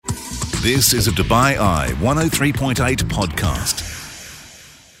This is a Dubai Eye 103.8 podcast.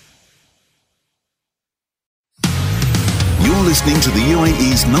 You're listening to the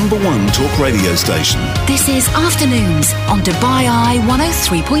UAE's #1 talk radio station. This is Afternoons on Dubai Eye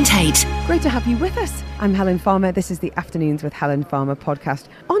 103.8. Great to have you with us. I'm Helen Farmer. This is the Afternoons with Helen Farmer podcast.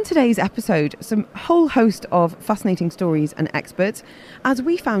 On today's episode, some whole host of fascinating stories and experts as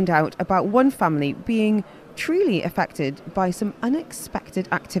we found out about one family being truly affected by some unexpected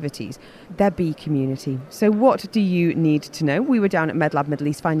activities, their bee community. So what do you need to know? We were down at MedLab Middle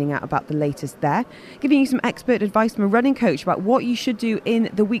East finding out about the latest there, giving you some expert advice from a running coach about what you should do in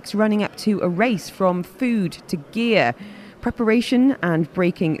the weeks running up to a race, from food to gear, preparation and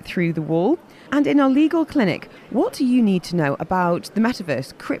breaking through the wall. And in our legal clinic, what do you need to know about the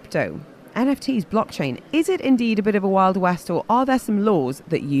metaverse, crypto, NFTs, blockchain? Is it indeed a bit of a Wild West, or are there some laws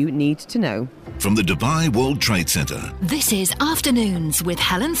that you need to know? From the Dubai World Trade Centre. This is Afternoons with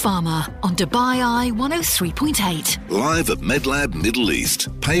Helen Farmer on Dubai Eye 103.8. Live at MedLab Middle East,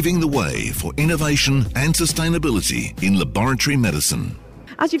 paving the way for innovation and sustainability in laboratory medicine.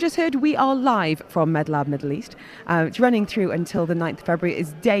 As you've just heard, we are live from MedLab Middle East. It's running through until the 9th of February.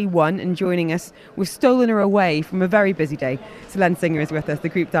 It's day one, and joining us, we've stolen her away from a very busy day. Selene Singer is with us, the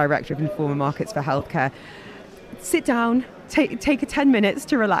Group Director of Informa Markets for Healthcare. Sit down, take 10 minutes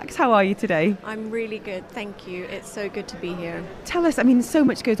to relax. How are you today? I'm really good, thank you. It's so good to be here. Tell us, I mean, so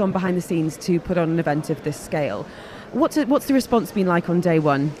much goes on behind the scenes to put on an event of this scale. What's the response been like on day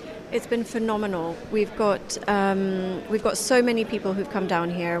one? It's been phenomenal. We've got so many people who've come down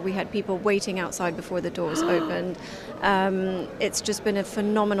here. We had people waiting outside before the doors opened. It's just been a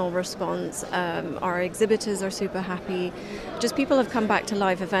phenomenal response. Our exhibitors are super happy. Just people have come back to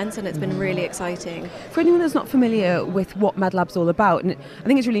live events, and it's been really exciting. For anyone that's not familiar with what MedLab's all about, and I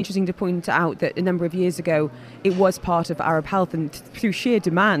think it's really interesting to point out that a number of years ago it was part of Arab Health, and through sheer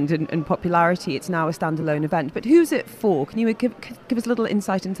demand and popularity it's now a standalone event. But who's it for? Can you give us a little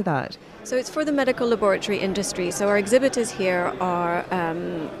insight into that? So it's for the medical laboratory industry. So our exhibitors here are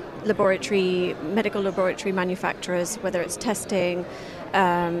medical laboratory manufacturers, whether it's testing,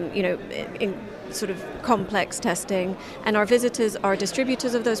 in sort of complex testing, and our visitors are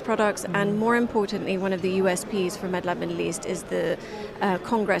distributors of those products. And more importantly, one of the USPs for MedLab Middle East is the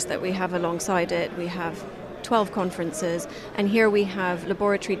Congress that we have alongside it. We have 12 conferences, and here we have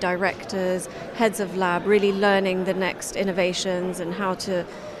laboratory directors, heads of lab, really learning the next innovations and how to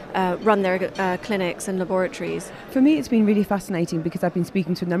run their clinics and laboratories. For me, it's been really fascinating because I've been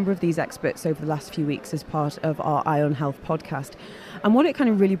speaking to a number of these experts over the last few weeks as part of our Eye on Health podcast. And what it kind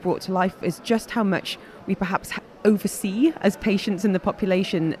of really brought to life is just how much we perhaps oversee as patients in the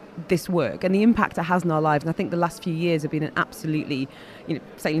population this work and the impact it has on our lives. And I think the last few years have been an absolutely,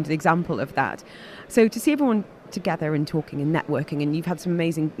 salient example of that. So to see everyone together and talking and networking, and you've had some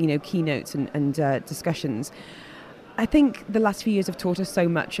amazing, keynotes and discussions. I think the last few years have taught us so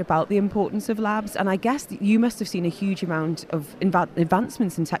much about the importance of labs, and I guess you must have seen a huge amount of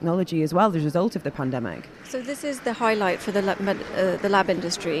advancements in technology as well as a result of the pandemic. So this is the highlight for the lab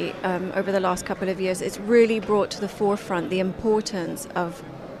industry over the last couple of years. It's really brought to the forefront the importance of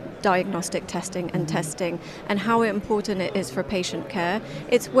diagnostic testing and testing, and how important it is for patient care.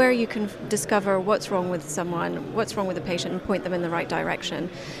 It's where you can discover what's wrong with someone, what's wrong with a patient, and point them in the right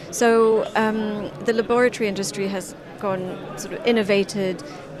direction. So the laboratory industry has gone sort of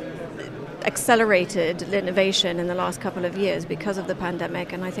accelerated innovation in the last couple of years because of the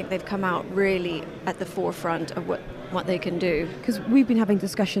pandemic, and I think they've come out really at the forefront of what they can do. Because we've been having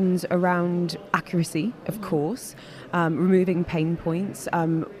discussions around accuracy, of course, removing pain points,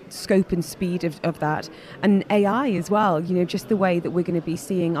 scope and speed of that, and AI as well. Just the way that we're going to be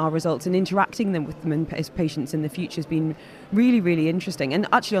seeing our results and interacting with them as patients in the future has been really, really interesting. And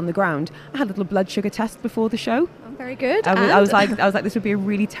actually on the ground, I had a little blood sugar test before the show. Oh, very good. I was like, this would be a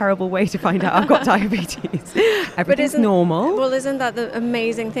really terrible way to find out I've got diabetes. Everything's normal. Well, isn't that the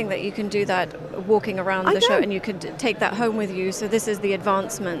amazing thing that you can do that walking around the show, and you could take that home with you? So this is the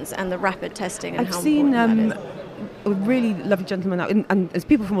advancements and the rapid testing, and I've seen that is. A really lovely gentleman out, and there's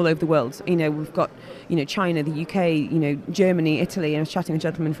people from all over the world. We've got China, the UK, Germany, Italy, and I was chatting with a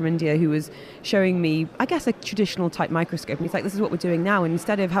gentleman from India who was showing me, I guess, a traditional type microscope, and he's like, this is what we're doing now, and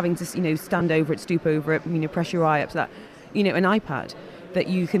instead of having to stand over it, stoop over it, press your eye up to that, an iPad that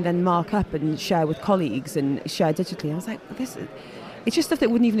you can then mark up and share with colleagues and share digitally. I was like, it's just stuff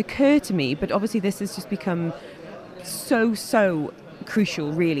that wouldn't even occur to me, but obviously this has just become so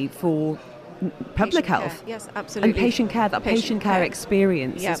crucial really for public Patient health. care. Yes, absolutely. And patient care, that patient care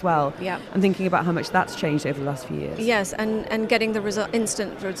experience as well. Yeah. I'm thinking about how much that's changed over the last few years. Yes, and getting the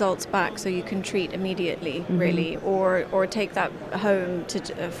instant results back so you can treat immediately, really, or take that home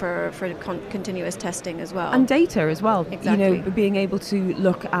for continuous testing as well. And data as well. Exactly. You know, being able to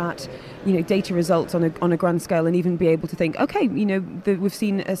look at, you know, data results on a grand scale, and even be able to think, okay, you know, we've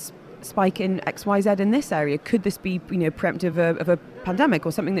seen a spike in XYZ in this area. Could this be, you know, preemptive of a pandemic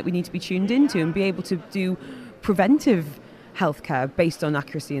or something that we need to be tuned into, and be able to do preventive healthcare based on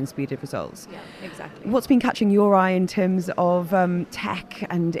accuracy and speed of results? Yeah, exactly. What's been catching your eye in terms of tech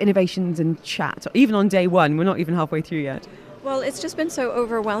and innovations and chat, even on day one? We're not even halfway through yet. Well, it's just been so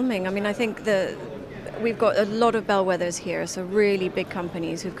overwhelming. I mean, I think we've got a lot of bellwethers here, so really big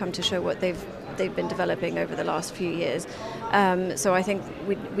companies who've come to show what they've been developing over the last few years. So I think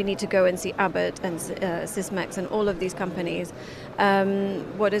we need to go and see Abbott and Sysmex and all of these companies. So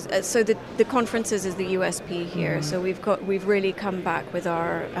the conferences is the USP here. So we've really come back with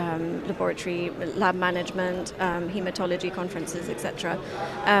our laboratory lab management, hematology conferences, etc.,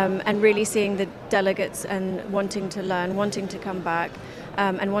 and really seeing the delegates and wanting to learn, wanting to come back.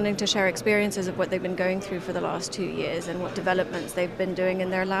 And wanting to share experiences of what they've been going through for the last 2 years and what developments they've been doing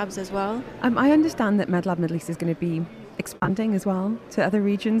in their labs as well. I understand that MedLab Middle East is going to be expanding as well to other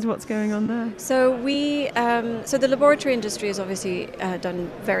regions. What's going on there? So so the laboratory industry has obviously done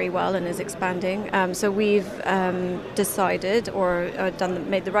very well and is expanding. So we've decided or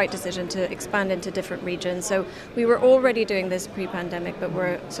made the right decision to expand into different regions. So we were already doing this pre-pandemic, but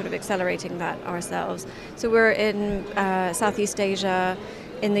we're sort of accelerating that ourselves. So we're in Southeast Asia,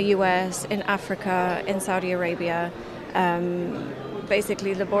 in the US, in Africa, in Saudi Arabia.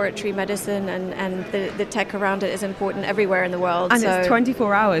 Basically, laboratory medicine and the tech around it is important everywhere in the world. And it's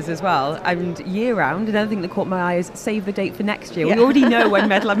 24 hours as well, and year-round. Another thing that caught my eye is save the date for next year. Yeah. We already know when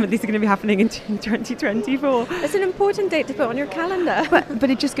MedLab Middle East is going to be happening in 2024. It's an important date to put on your calendar. But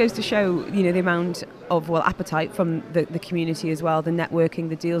it just goes to show, you know, the amount of, appetite from the community as well, the networking,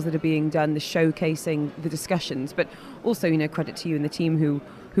 the deals that are being done, the showcasing, the discussions. But also, you know, credit to you and the team who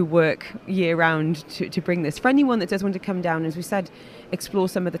work year-round to bring this. For anyone that does want to come down, as we said, explore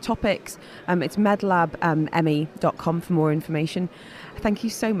some of the topics, it's medlabme.com for more information. Thank you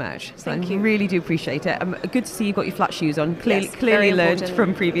so much. Thank you. I really do appreciate it. Good to see you got your flat shoes on. Yes, clearly learned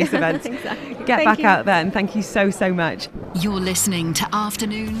from previous events. Exactly. Get back out there, and thank you so much. You're listening to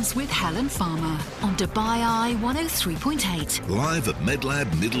Afternoons with Helen Farmer on Dubai Eye 103.8. Live at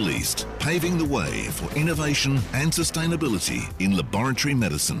MedLab Middle East, paving the way for innovation and sustainability in laboratory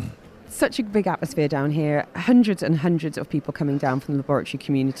medicine. Such a big atmosphere down here. Hundreds and hundreds of people coming down from the laboratory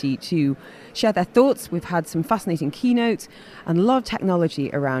community to share their thoughts. We've had some fascinating keynotes and a lot of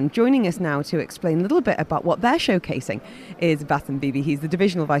technology around. Joining us now to explain a little bit about what they're showcasing is Bassem Bibi. He's the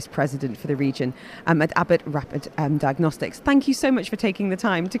Divisional Vice President for the region at Abbott Rapid Diagnostics. Thank you so much for taking the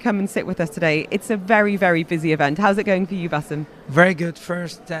time to come and sit with us today. It's a very, very busy event. How's it going for you, Bassem? Very good.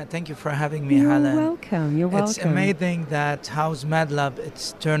 First, thank you for having me, Helen. You're welcome. It's amazing that how's MedLab,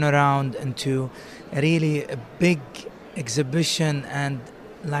 it's turned around into really a big exhibition and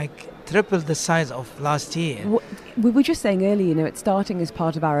like triple the size of last year. We were just saying earlier, you know, it's starting as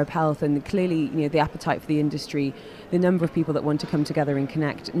part of Arab Health, and clearly, you know, the appetite for the industry, the number of people that want to come together and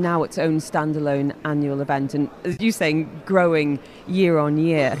connect, now its own standalone annual event, and as you're saying, growing year on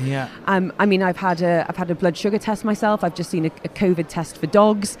year. Yeah. I mean, I've had a blood sugar test myself. I've just seen a COVID test for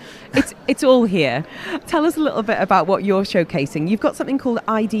dogs. It's all here. Tell us a little bit about what you're showcasing. You've got something called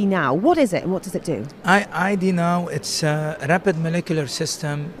ID Now. What is it, and what does it do? ID Now, it's a rapid molecular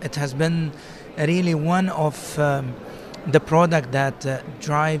system. It has been really one of the product that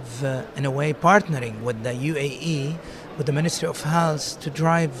drive, in a way, partnering with the UAE, with the Ministry of Health, to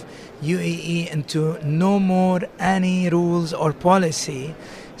drive UAE into no more any rules or policy.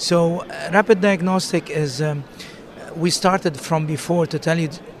 So rapid diagnostic is, we started from before, to tell you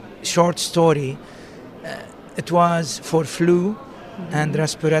short story, it was for flu and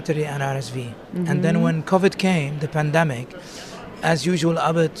respiratory and RSV. And then when COVID came, the pandemic, as usual,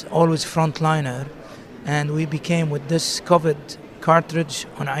 Abbott always frontliner, and we became with this COVID cartridge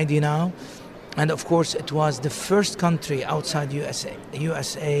on ID Now. And of course, it was the first country outside USA,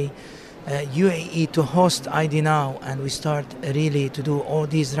 UAE to host ID Now, and we start really to do all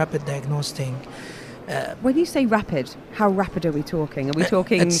these rapid diagnostic. When you say rapid, how rapid are we talking? Are we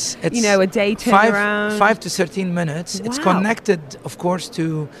talking, it's a day turnaround? 5 to 13 minutes. Wow. It's connected, of course,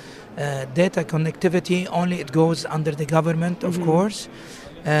 to data connectivity. Only it goes under the government, of course.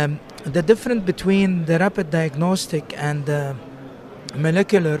 The difference between the rapid diagnostic and the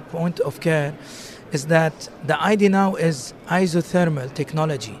molecular point of care is that the ID Now is isothermal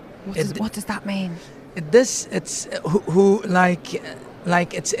technology. What does that mean? It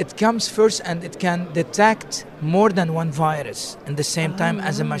comes first, and it can detect more than one virus in the same time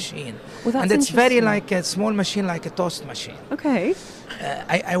as a machine. Well, that's and it's very interesting. like a small machine, like a toast machine. Okay.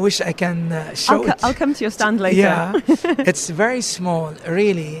 I wish I can show it. I'll come to your stand later. Yeah, it's very small.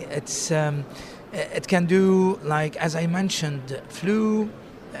 Really, it can do, like, as I mentioned, flu,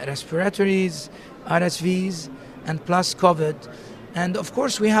 respiratories, RSVs, and plus COVID. And of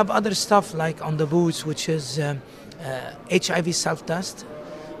course, we have other stuff like on the booths, which is HIV self-test,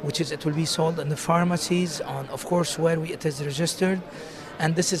 it will be sold in the pharmacies, on, of course, where it is registered.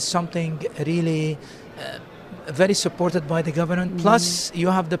 And this is something really very supported by the government. Plus, you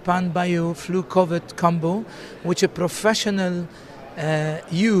have the Pan-Bio Flu COVID combo, which a professional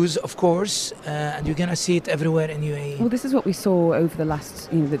use, of course, and you're going to see it everywhere in UAE. Well, this is what we saw over the last,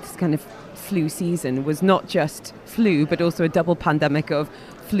 this kind of flu season was not just flu, but also a double pandemic of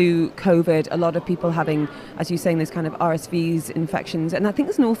flu, COVID, a lot of people having, as you're saying, those kind of RSVs, infections. And I think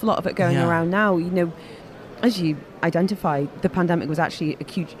there's an awful lot of it going around now. As you identify, the pandemic was actually a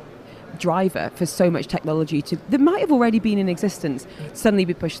huge driver for so much technology that might have already been in existence suddenly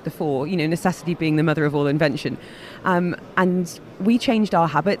be pushed to the fore, necessity being the mother of all invention. And we changed our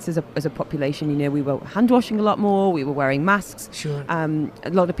habits as a population. We were hand washing a lot more, we were wearing masks. Sure. A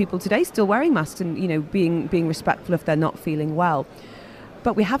lot of people today still wearing masks and being respectful if they're not feeling well.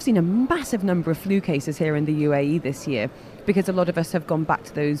 But we have seen a massive number of flu cases here in the UAE this year because a lot of us have gone back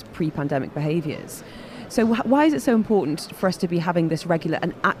to those pre-pandemic behaviours. So why is it so important for us to be having this regular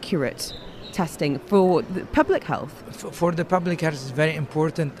and accurate testing for the public health? For the public health, it's very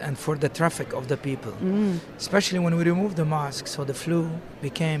important, and for the traffic of the people, especially when we remove the mask. So the flu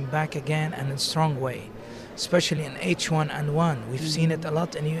became back again and in a strong way, especially in H1N1. We've seen it a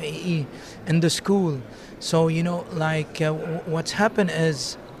lot in UAE, in the school. So, what's happened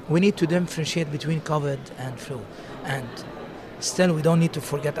is we need to differentiate between COVID and flu. And still, we don't need to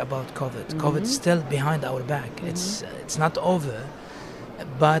forget about COVID. COVID's still behind our back. It's not over.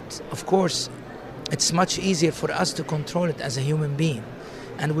 But, of course, it's much easier for us to control it as a human being.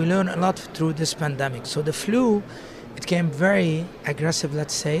 And we learn a lot through this pandemic. So the flu, it came very aggressive,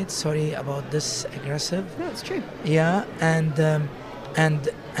 let's say it. Sorry about this aggressive. No, it's true. Yeah, and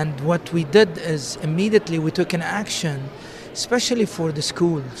what we did is immediately we took an action, especially for the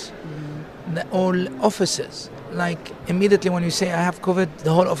schools, all offices. Like immediately when you say I have COVID,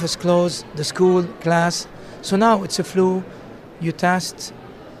 the whole office closed, the school, class. So now it's a flu, you test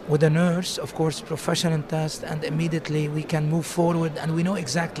with a nurse, of course, professional test, and immediately we can move forward and we know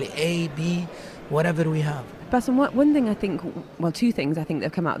exactly A, B, whatever we have. Bassem, one thing I think, well, two things I think that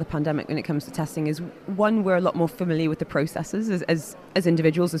have come out of the pandemic when it comes to testing is, one, we're a lot more familiar with the processes as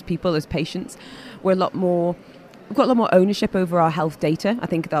individuals, as people, as patients. We've got a lot more ownership over our health data. I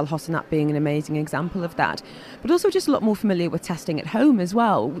think Al Hosn app being an amazing example of that. But also just a lot more familiar with testing at home as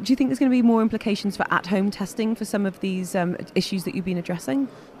well. Do you think there's going to be more implications for at-home testing for some of these issues that you've been addressing?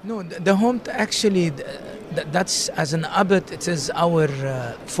 No, the home, actually, that's, as an Abbott, it is our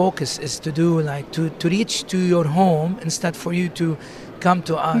focus is to do, to reach to your home instead for you to come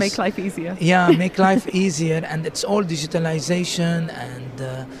to us. Make life easier. Yeah, make life easier. And it's all digitalization,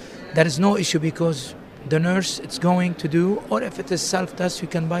 and there is no issue because the nurse it's going to do, or if it is self-test, you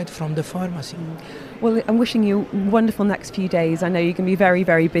can buy it from the pharmacy. Well, I'm wishing you wonderful next few days. I know you can be a very,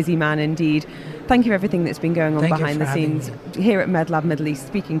 very busy man indeed. Thank you for everything that's been going on behind the scenes here at MedLab Middle East,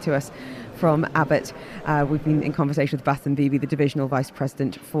 speaking to us from Abbott. We've been in conversation with Bassem Bibi, the Divisional Vice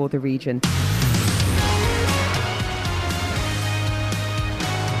President for the region.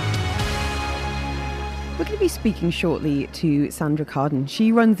 We're going to be speaking shortly to Sandra Carden.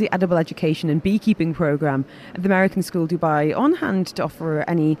 She runs the Edible Education and Beekeeping Programme at the American School Dubai, on hand to offer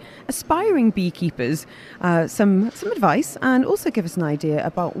any aspiring beekeepers some advice and also give us an idea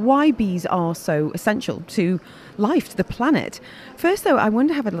about why bees are so essential to life, to the planet. First, though, I want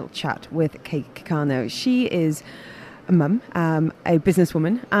to have a little chat with Kate Kikano. She is a mum, a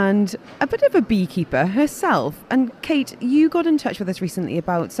businesswoman, and a bit of a beekeeper herself. And Kate, you got in touch with us recently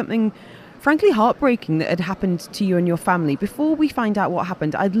about something frankly heartbreaking that had happened to you and your family. Before we find out what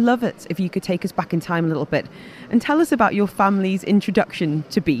happened, I'd love it if you could take us back in time a little bit and tell us about your family's introduction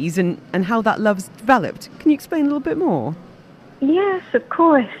to bees and how that love's developed. Can you explain a little bit more? Yes, of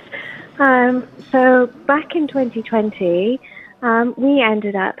course. So back in 2020, we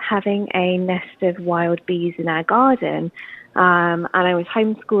ended up having a nest of wild bees in our garden. And I was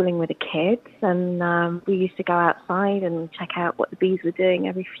homeschooling with the kids, and we used to go outside and check out what the bees were doing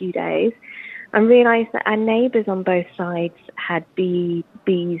every few days, and realised that our neighbours on both sides had bees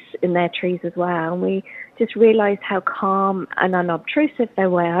in their trees as well. And we just realised how calm and unobtrusive they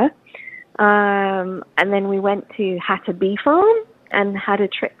were. And then we went to Hatter Bee Farm and had a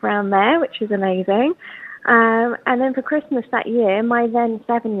trip around there, which was amazing. And then for Christmas that year, my then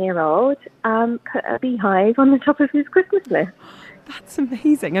 7-year-old put a beehive on the top of his Christmas list. That's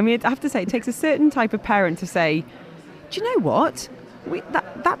amazing. I mean, I have to say, it takes a certain type of parent to say, do you know what?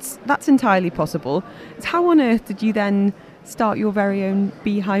 That's entirely possible. It's how on earth did you then start your very own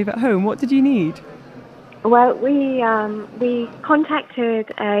beehive at home? What did you need? Well, we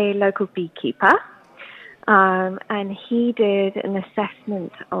contacted a local beekeeper, and he did an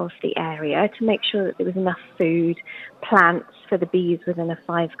assessment of the area to make sure that there was enough food, plants for the bees within a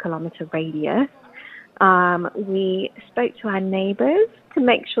 5-kilometre radius. We spoke to our neighbours to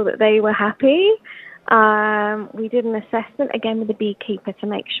make sure that they were happy. We did an assessment again with the beekeeper to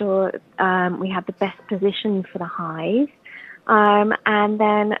make sure we had the best position for the hive. And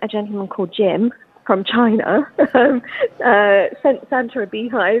then a gentleman called Jim from China sent Santa a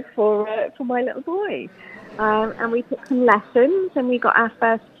beehive for my little boy. And we took some lessons, and we got our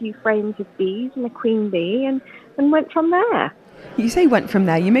first few frames of bees and a queen bee, and went from there. You say went from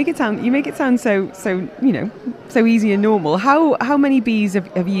there. You make it sound so so easy and normal. How many bees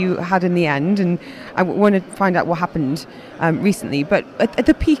have you had in the end? And I want to find out what happened recently. But at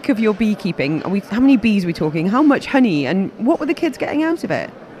the peak of your beekeeping, how many bees are we talking? How much honey? And what were the kids getting out of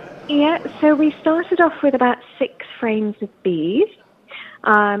it? Yeah, so we started off with about 6 frames of bees,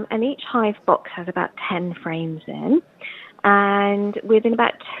 and each hive box has about 10 frames in. And within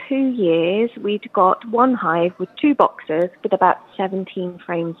about 2 years, we'd got one hive with 2 boxes with about 17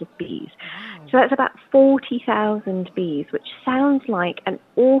 frames of bees. Wow. So that's about 40,000 bees, which sounds like an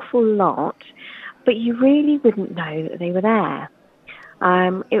awful lot, but you really wouldn't know that they were there.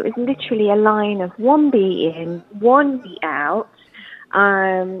 It was literally a line of 1 bee in, 1 bee out.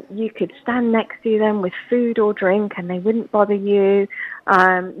 You could stand next to them with food or drink and they wouldn't bother you.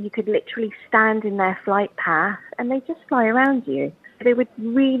 You could literally stand in their flight path and they just fly around you. They were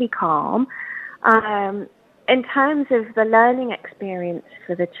really calm. In terms of the learning experience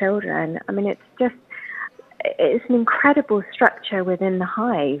for the children, I mean, it's an incredible structure within the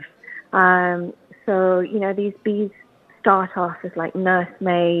hive. So, these bees start off as like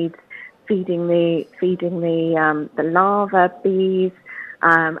nursemaids, feeding the larva bees,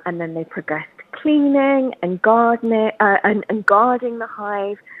 and then they progress to cleaning and gardening and guarding the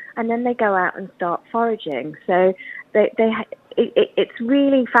hive, and then they go out and start foraging. So it's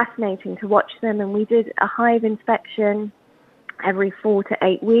really fascinating to watch them. And we did a hive inspection every 4 to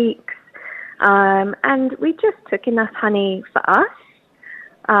 8 weeks, and we just took enough honey for us.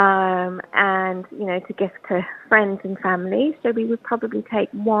 And to gift to friends and family. So we would probably take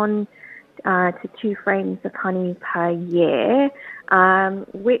 1 to 2 frames of honey per year,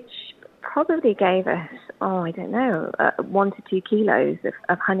 which probably gave us, 1 to 2 kilos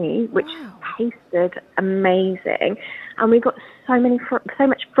of honey, which tasted amazing. And we got so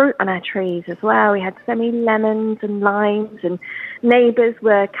much fruit on our trees as well. We had so many lemons and limes, and neighbours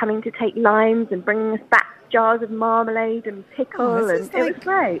were coming to take limes and bringing us back jars of marmalade and pickle, and it was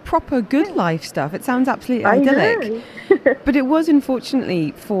great. Proper good life stuff. It sounds absolutely idyllic. But it was,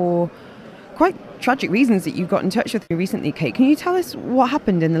 unfortunately, for quite tragic reasons that you got in touch with me recently, Kate. Can you tell us what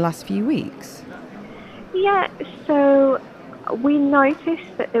happened in the last few weeks? Yeah, so we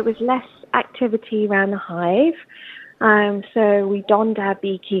noticed that there was less activity around the hive. So we donned our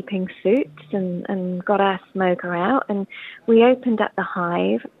beekeeping suits and got our smoker out, and we opened up the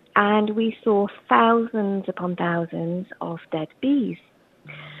hive, and we saw thousands upon thousands of dead bees.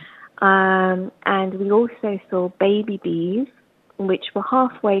 And we also saw baby bees, which were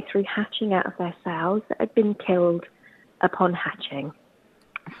halfway through hatching out of their cells, that had been killed upon hatching.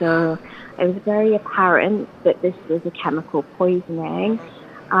 So it was very apparent that this was a chemical poisoning.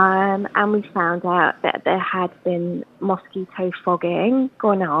 And we found out that there had been mosquito fogging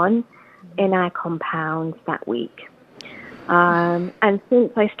going on in our compound that week. And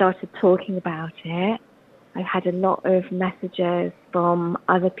since I started talking about it, I've had a lot of messages from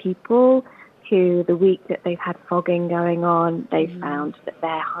other people who, the week that they've had fogging going on, they've found that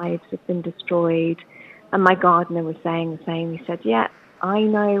their hives have been destroyed. And my gardener was saying the same. He said, yeah, I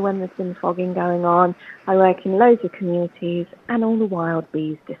know when there's been fogging going on. I work in loads of communities, and all the wild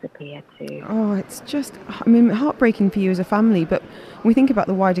bees disappear too. Oh, it's just, heartbreaking for you as a family. But when we think about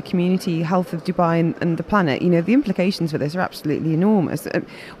the wider community, health of Dubai and the planet, the implications for this are absolutely enormous.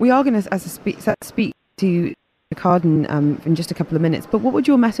 We are going to, speak to Carden in just a couple of minutes. But what would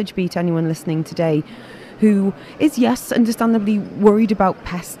your message be to anyone listening today who is, yes, understandably worried about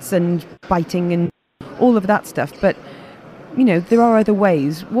pests and biting and all of that stuff, but there are other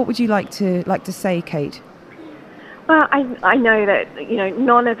ways? What would you like to say, Kate? Well, I know that,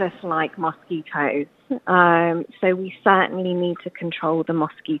 none of us like mosquitoes, so we certainly need to control the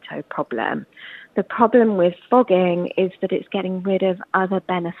mosquito problem. The problem with fogging is that it's getting rid of other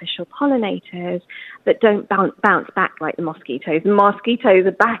beneficial pollinators that don't bounce back like the mosquitoes. The mosquitoes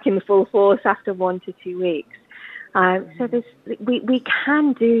are back in full force after 1 to 2 weeks. So we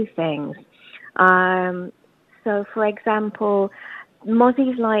can do things. So, for example,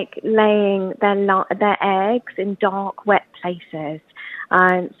 mozzies like laying their eggs in dark, wet places.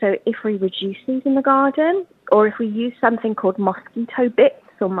 So if we reduce these in the garden, or if we use something called mosquito bits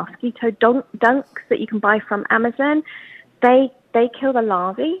or mosquito dunks that you can buy from Amazon, they kill the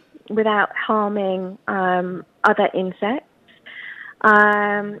larvae without harming other insects.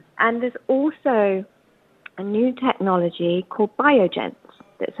 And there's also a new technology called Biogens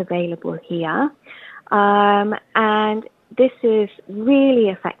that's available here. And this is really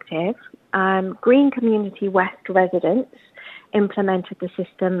effective. Green Community West residents implemented the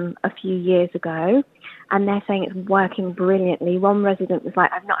system a few years ago, and they're saying it's working brilliantly. One resident was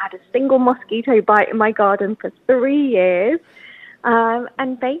like, I've not had a single mosquito bite in my garden for 3 years.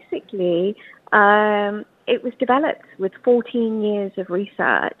 And basically, it was developed with 14 years of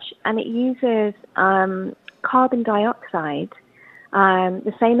research, and it uses carbon dioxide,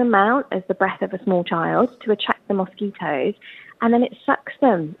 the same amount as the breath of a small child, to attract the mosquitoes, and then it sucks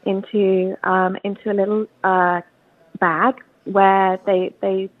them into a little bag where they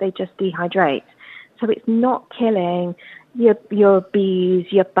just dehydrate. So it's not killing your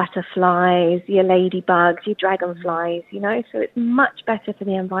bees, your butterflies, your ladybugs, your dragonflies, so it's much better for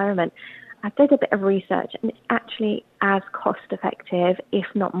the environment. I did a bit of research, and it's actually as cost effective, if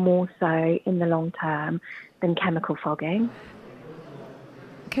not more so in the long term, than chemical fogging.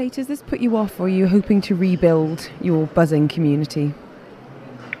 Kate, has this put you off, or are you hoping to rebuild your buzzing community?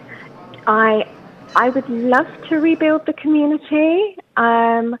 I would love to rebuild the community.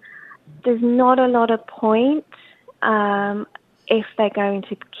 There's not a lot of point if they're going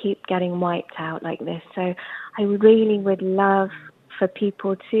to keep getting wiped out like this. So I really would love for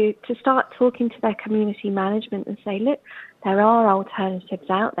people to start talking to their community management and say, look, there are alternatives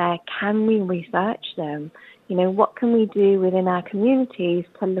out there. Can we research them? What can we do within our communities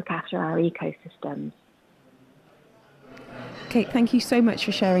to look after our ecosystems? Kate, thank you so much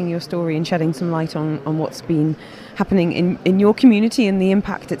for sharing your story and shedding some light on what's been happening in your community and the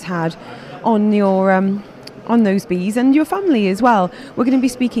impact it's had on your on those bees and your family as well. We're going to be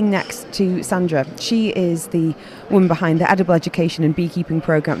speaking next to Sandra. She is the woman behind the Edible Education and Beekeeping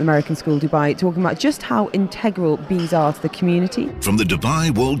Programme at the American School Dubai, talking about just how integral bees are to the community. From the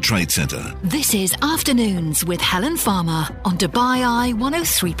Dubai World Trade Centre. This is Afternoons with Helen Farmer on Dubai Eye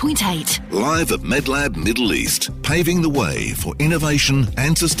 103.8. Live at MedLab Middle East, paving the way for innovation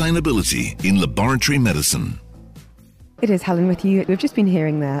and sustainability in laboratory medicine. It is Helen with you. We've just been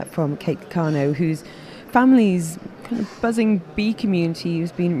hearing there from Kate Cano, whose family's kind of buzzing bee community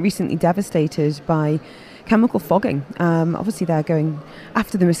has been recently devastated by chemical fogging. Obviously they're going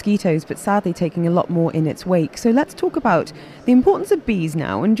after the mosquitoes, but sadly taking a lot more in its wake. So let's talk about the importance of bees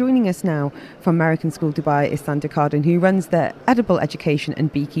now. And joining us now from American School Dubai is Sandra Carden, who runs the Edible Education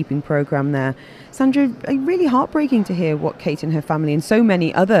and Beekeeping Programme there. Sandra, really heartbreaking to hear what Kate and her family and so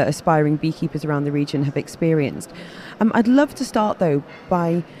many other aspiring beekeepers around the region have experienced. I'd love to start though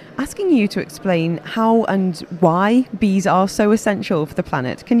by asking you to explain how and why bees are so essential for the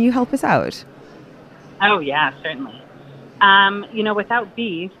planet. Can you help us out? Oh, yeah, certainly. Without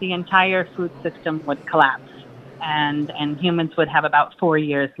bees, the entire food system would collapse, and humans would have about 4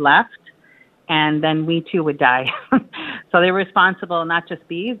 years left, and then we too would die. So they're responsible, not just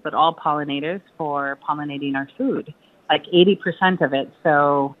bees, but all pollinators for pollinating our food, like 80% of it.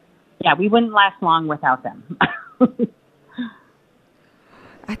 So, yeah, we wouldn't last long without them.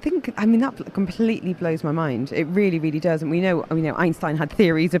 That completely blows my mind. It really, really does. And we know Einstein had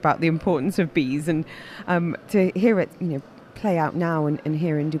theories about the importance of bees, and to hear it, play out now and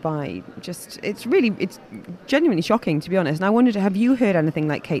here in Dubai, it's genuinely shocking, to be honest. And I wondered, have you heard anything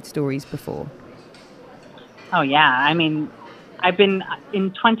like Kate's stories before? Oh, yeah. in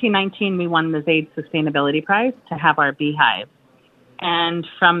 2019, we won the Zaid Sustainability Prize to have our beehive. And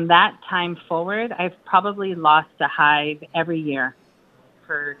from that time forward, I've probably lost a hive every year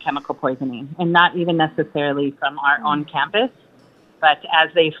for chemical poisoning, and not even necessarily from our own campus, but as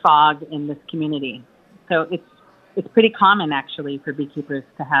they fog in this community. So it's pretty common, actually, for beekeepers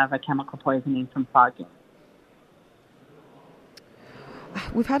to have a chemical poisoning from fogging.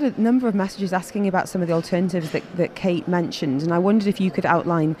 we've had a number of messages asking about some of the alternatives that Kate mentioned, and I wondered if you could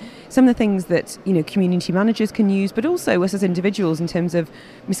outline some of the things that, you know, community managers can use, but also us as individuals in terms of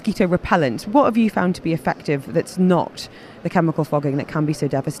mosquito repellent. What have you found to be effective that's not the chemical fogging that can be so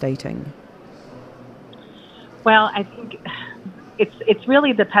devastating? Well, I think it's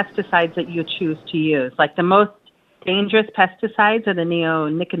really the pesticides that you choose to use. Like the most dangerous pesticides are the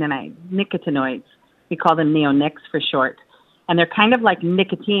neonicotinoids. We call them neonics for short. And they're kind of like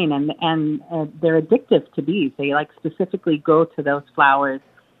nicotine, and they're addictive to bees. They like specifically go to those flowers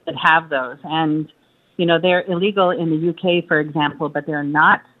that have those. And, you know, they're illegal in the UK, for example, but they're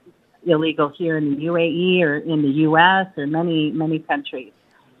not illegal here in the UAE or in the US or many, many countries.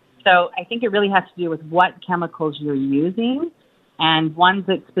 So I think it really has to do with what chemicals you're using, and ones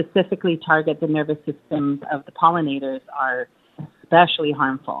that specifically target the nervous systems of the pollinators are especially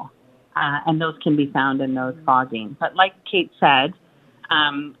harmful. And those can be found in those fogging. But like Kate said,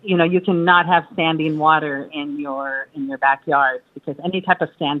 you know, you cannot have standing water in your backyard, because any type of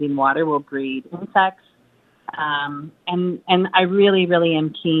standing water will breed insects. And I really, really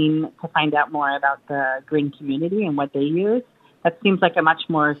am keen to find out more about the green community and what they use. That seems like a much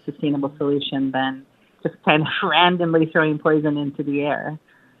more sustainable solution than just kind of randomly throwing poison into the air.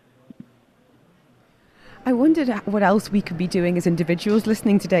 I wondered what else we could be doing as individuals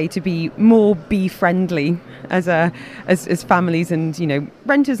listening today to be more bee friendly as families and, you know,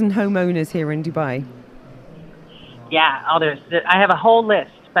 renters and homeowners here in Dubai. Yeah, I have a whole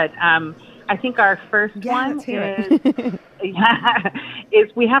list, but I think our first one is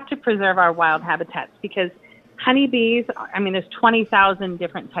we have to preserve our wild habitats, because honeybees, I mean, there's 20,000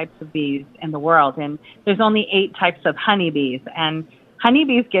 different types of bees in the world, and there's only 8 types of honeybees. And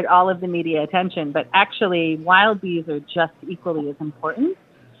honeybees get all of the media attention, but actually wild bees are just equally as important.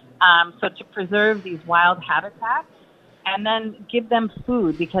 So to preserve these wild habitats and then give them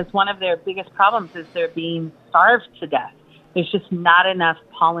food, because one of their biggest problems is they're being starved to death. There's just not enough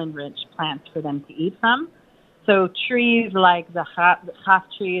pollen-rich plants for them to eat from. So trees like the khaf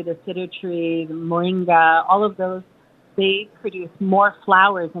tree, the cedar tree, the moringa, all of those, they produce more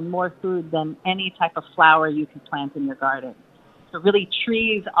flowers and more food than any type of flower you can plant in your garden. So really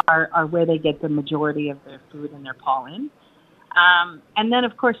trees are where they get the majority of their food and their pollen. And then,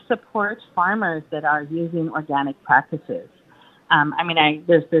 of course, support farmers that are using organic practices.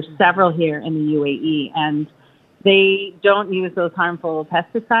 There's several here in the UAE, and they don't use those harmful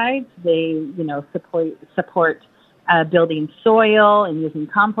pesticides. They, you know, support building soil and using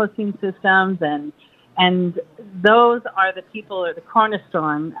composting systems, and those are the people, or the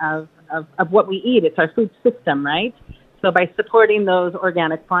cornerstone of what we eat. It's our food system, right? So by supporting those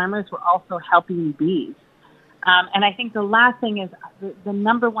organic farmers, we're also helping bees. And I think the last thing is the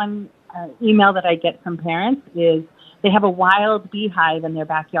number one email that I get from parents is they have a wild beehive in their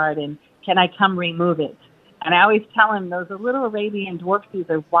backyard, and can I come remove it? And I always tell them those little Arabian dwarf bees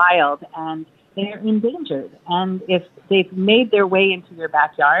are wild and they're endangered. And if they've made their way into your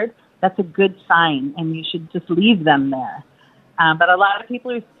backyard, that's a good sign, and you should just leave them there. But a lot of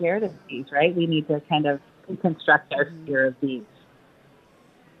people are scared of bees, right? We need to kind of reconstruct our fear of bees.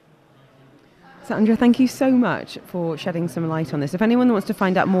 Sandra, thank you so much for shedding some light on this. If anyone wants to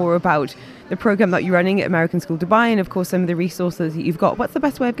find out more about the program that you're running at American School Dubai, and of course some of the resources that you've got, what's the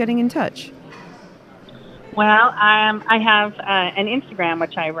best way of getting in touch? Well, I have an Instagram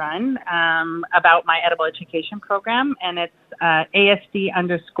which I run about my edible education program, and it's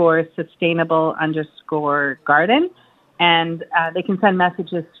ASD_sustainable_garden, and they can send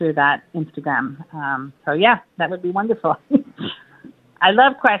messages through that Instagram. So yeah, that would be wonderful. I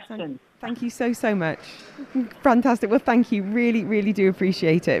love questions. Thank you so much. Fantastic. Well, thank you. Really, really do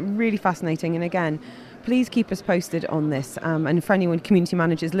appreciate it. Really fascinating. And again, please keep us posted on this. And for anyone, community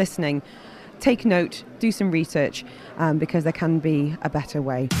managers listening, take note, do some research, because there can be a better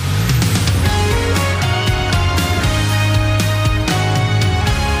way.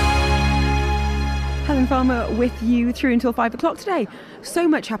 Helen Farmer with you through until 5 o'clock today. So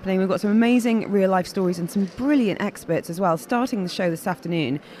much happening. We've got some amazing real life stories and some brilliant experts as well, starting the show this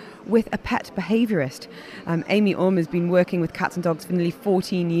afternoon with a pet behaviourist. Amy Orme has been working with cats and dogs for nearly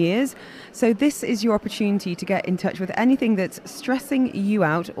 14 years. So this is your opportunity to get in touch with anything that's stressing you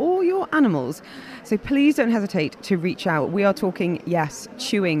out or your animals. So please don't hesitate to reach out. We are talking, yes,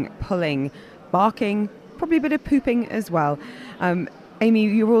 chewing, pulling, barking, probably a bit of pooping as well. Amy,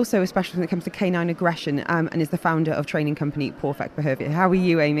 you're also a specialist when it comes to canine aggression, and is the founder of training company Perfect Behaviour. How are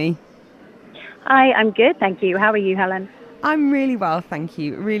you, Amy? Hi, I'm good, thank you. How are you, Helen? I'm really well, thank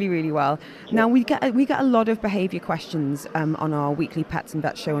you. Really, really well. Now we get a lot of behaviour questions on our weekly Pets and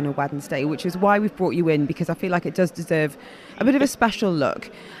Vets show on a Wednesday, which is why we've brought you in, because I feel like it does deserve a bit of a special look.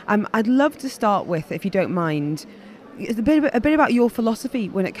 I'd love to start with, if you don't mind, a bit about your philosophy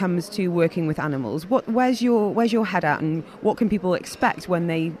when it comes to working with animals. Where's your head at, and what can people expect when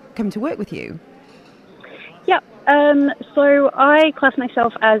they come to work with you? Yeah. So I class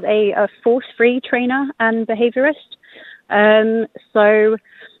myself as a force-free trainer and behaviourist. So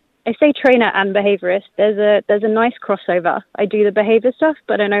I say trainer and behaviourist. There's a nice crossover. I do the behaviour stuff,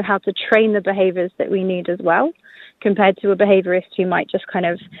 but I know how to train the behaviours that we need as well, compared to a behaviourist who might just kind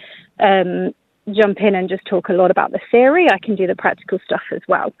of jump in and just talk a lot about the theory. I can do the practical stuff as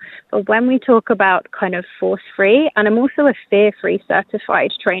well. But when we talk about kind of force-free, and I'm also a fear-free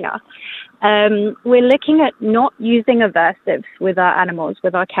certified trainer, we're looking at not using aversives with our animals,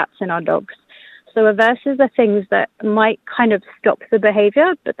 with our cats and our dogs. So aversives are things that might kind of stop the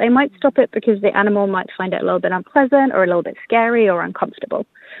behavior, but they might stop it because the animal might find it a little bit unpleasant or a little bit scary or uncomfortable.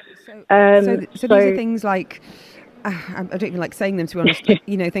 So these are things like, I don't even like saying them, to be honest,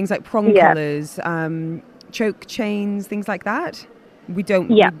 things like prong collars, choke chains, things like that.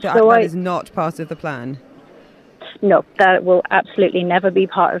 That is not part of the plan. No, that will absolutely never be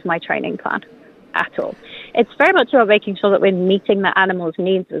part of my training plan at all. It's very much about making sure that we're meeting the animal's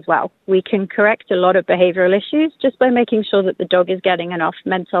needs as well. We can correct a lot of behavioral issues just by making sure that the dog is getting enough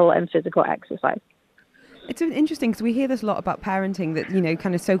mental and physical exercise. It's interesting because we hear this a lot about parenting, that,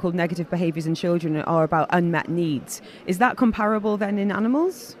 kind of so-called negative behaviours in children are about unmet needs. Is that comparable then in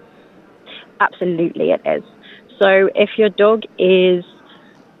animals? Absolutely, it is. So if your dog is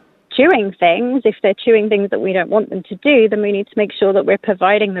chewing things, if they're chewing things that we don't want them to do, then we need to make sure that we're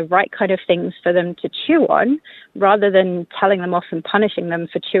providing the right kind of things for them to chew on, rather than telling them off and punishing them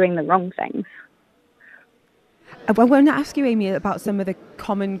for chewing the wrong things. I want to ask you, Amy, about some of the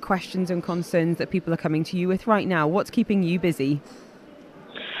common questions and concerns that people are coming to you with right now. What's keeping you busy?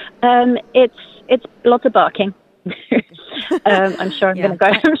 It's lots of barking. I'm sure I'm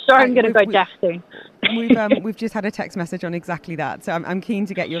going to go deaf soon. We've just had a text message on exactly that, so I'm keen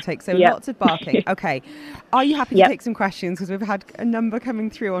to get your take. So lots of barking. Okay, are you happy to take some questions, because we've had a number coming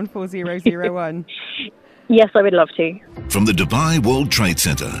through on 4001? Yes, I would love to. From the Dubai World Trade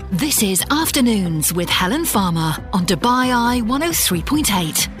Centre. This is Afternoons with Helen Farmer on Dubai Eye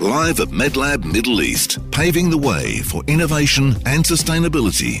 103.8. Live at MedLab Middle East, paving the way for innovation and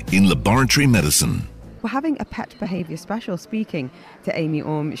sustainability in laboratory medicine. We're having a pet behaviour special, speaking to Amy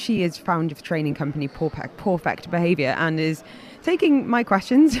Orme. She is founder of training company Pawfect Behaviour and is taking my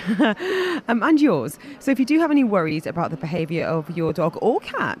questions and yours. So if you do have any worries about the behaviour of your dog or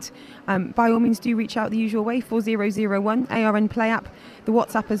cat, by all means do reach out the usual way, 4001, ARN Play app, the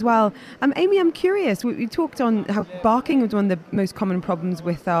WhatsApp as well. Amy, I'm curious, we talked on how barking was one of the most common problems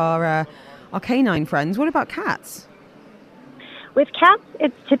with our canine friends. What about cats? With cats,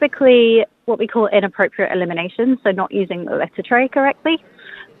 it's typically what we call inappropriate elimination, so not using the litter tray correctly,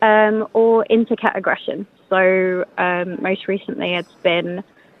 or inter-cat aggression. So most recently it's been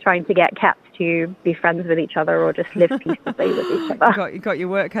trying to get cats to be friends with each other or just live peaceably with each other. You got your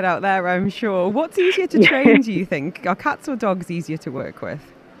work cut out there, I'm sure. What's easier to train, do you think? Are cats or dogs easier to work with?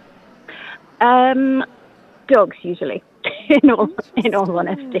 Dogs, usually. In all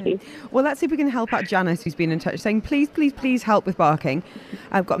honesty. Well, let's see if we can help out Janice, who's been in touch, saying, please help with barking.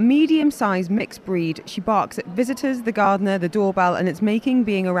 I've got medium-sized mixed breed. She barks at visitors, the gardener, the doorbell, and it's making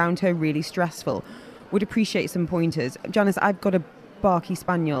being around her really stressful. Would appreciate some pointers. Janice, I've got a Barky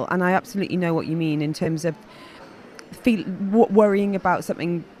Spaniel, and I absolutely know what you mean in terms of worrying about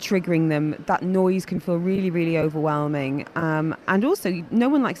something triggering them. That noise can feel really, really overwhelming. And also, no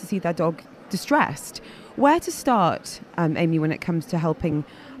one likes to see their dog distressed. Where to start, Amy, when it comes to helping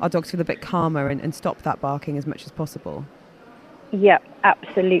our dogs feel a bit calmer and stop that barking as much as possible? Yeah,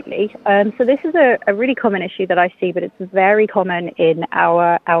 absolutely. So this is a really common issue that I see, but it's very common in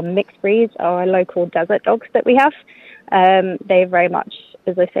our mixed breeds, our local desert dogs that we have. They very much,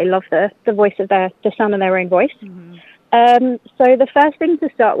 as I say, love the voice of the sound of their own voice. Mm-hmm. So the first thing to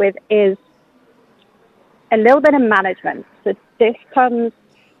start with is a little bit of management. So this comes,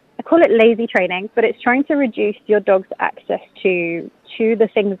 I call it lazy training, but it's trying to reduce your dog's access to the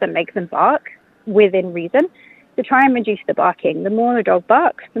things that make them bark within reason, to try and reduce the barking. The more the dog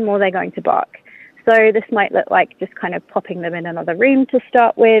barks, the more they're going to bark. So this might look like just kind of popping them in another room to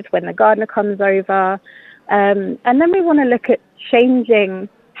start with when the gardener comes over. And then we want to look at changing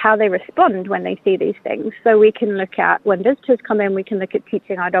how they respond when they see these things. So we can look at, when visitors come in, we can look at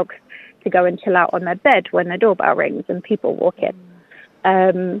teaching our dogs to go and chill out on their bed when the doorbell rings and people walk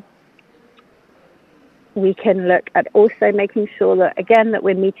in. we can look at also making sure that, again, that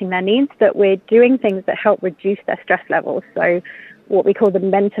we're meeting their needs, that we're doing things that help reduce their stress levels. So what we call the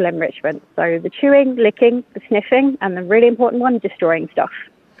mental enrichment. So the chewing, licking, the sniffing, and the really important one, destroying stuff.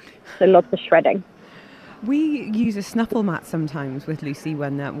 So lots of shredding. We use a snuffle mat sometimes with Lucy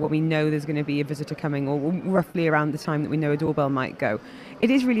when we know there's going to be a visitor coming, or roughly around the time that we know a doorbell might go. It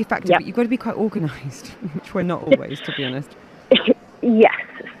is really effective, but you've got to be quite organised, which we're not always, to be honest. Yes.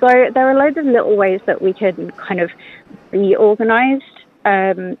 So there are loads of little ways that we can kind of be organised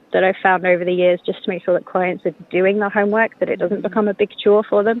that I've found over the years, just to make sure that clients are doing their homework, that it doesn't become a big chore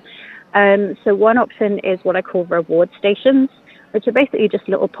for them. So one option is what I call reward stations, which are basically just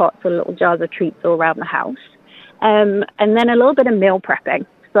little pots or little jars of treats all around the house. And then a little bit of meal prepping.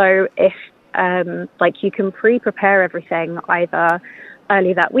 So if you can pre-prepare everything either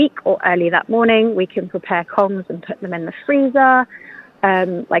early that week or early that morning, we can prepare Kongs and put them in the freezer.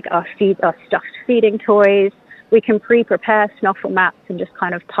 Like our stuffed feeding toys. We can pre-prepare snuffle mats and just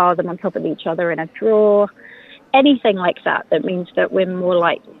kind of pile them on top of each other in a drawer. Anything like that means that we're more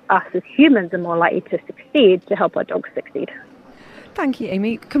like, us as humans are more likely to succeed to help our dogs succeed. Thank you,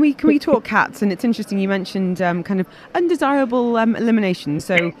 Amy. Can we talk cats? And it's interesting you mentioned kind of undesirable elimination,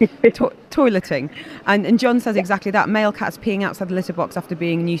 so toileting. And John says exactly that. Male cats peeing outside the litter box after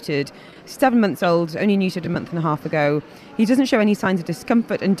being neutered. 7 months old, only neutered a month and a half ago. He doesn't show any signs of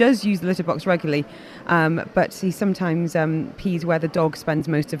discomfort and does use the litter box regularly, but he sometimes pees where the dog spends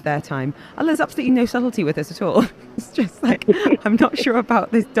most of their time. And there's absolutely no subtlety with this at all. It's just like, I'm not sure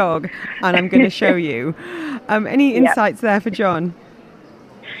about this dog, and I'm going to show you. Any insights there for John?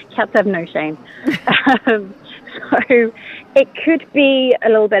 Cats have no shame. So it could be a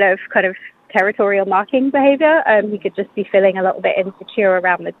little bit of kind of territorial marking behavior. He could just be feeling a little bit insecure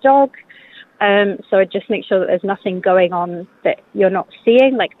around the dog. So just make sure that there's nothing going on that you're not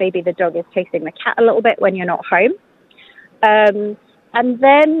seeing, like maybe the dog is chasing the cat a little bit when you're not home. And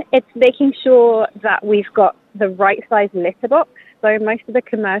then it's making sure that we've got the right size litter box. So most of the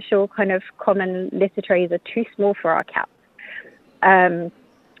commercial kind of common litter trays are too small for our cats.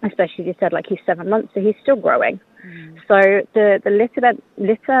 Especially, you said, like, he's 7 months, so he's still growing. So the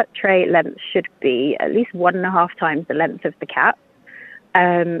litter tray length should be at least 1.5 times the length of the cat.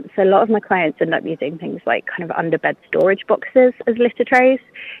 So a lot of my clients end up using things like kind of underbed storage boxes as litter trays.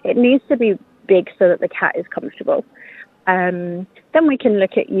 It needs to be big so that the cat is comfortable. Then we can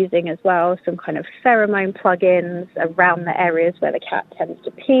look at using as well some kind of pheromone plugins around the areas where the cat tends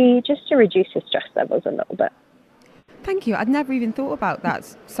to pee, just to reduce his stress levels a little bit. Thank you. I'd never even thought about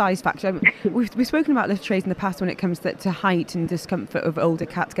that size factor. We've spoken about litter trays in the past when it comes to height and discomfort of older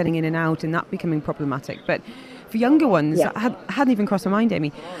cats getting in and out and that becoming problematic. But for younger ones, I hadn't even crossed my mind,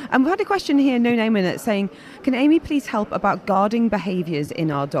 Amy. And we've had a question here, no name in it, saying, can Amy please help about guarding behaviours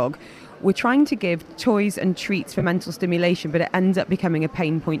in our dog? We're trying to give toys and treats for mental stimulation, but it ends up becoming a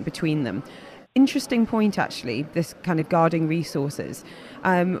pain point between them. Interesting point, actually, this kind of guarding resources.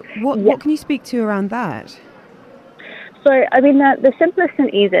 What can you speak to around that? So, I mean, the simplest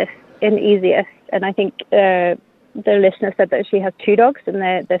and easiest, and I think the listener said that she has 2 dogs and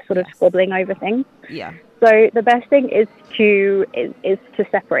they're sort of squabbling over things. Yeah. So the best thing is to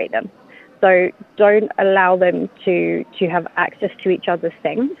separate them. So don't allow them to have access to each other's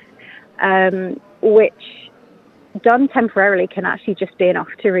things, which done temporarily can actually just be enough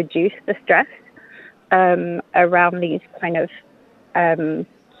to reduce the stress around these kind of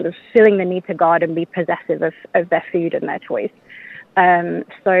sort of feeling the need to guard and be possessive of their food and their toys.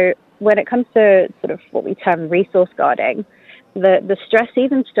 So when it comes to sort of what we term resource guarding, the stress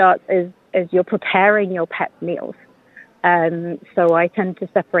even starts as you're preparing your pet's meals. So I tend to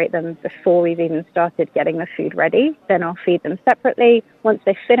separate them before we've even started getting the food ready. Then I'll feed them separately. Once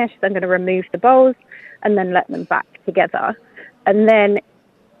they've finished, I'm going to remove the bowls and then let them back together. And then,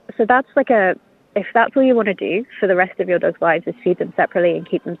 so that's like if that's all you want to do for the rest of your dog's lives is feed them separately and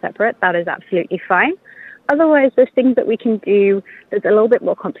keep them separate, that is absolutely fine. Otherwise, there's things that we can do that's a little bit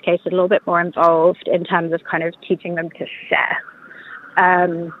more complicated, a little bit more involved in terms of kind of teaching them to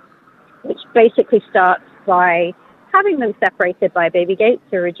share, which basically starts by having them separated by a baby gate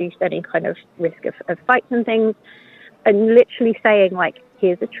to reduce any kind of risk of fights and things, and literally saying, like,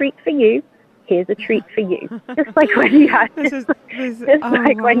 here's a treat for you, here's a treat for you. Just like when you have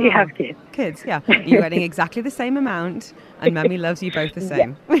when you have kids. Kids, yeah. You're getting exactly the same amount and Mummy loves you both the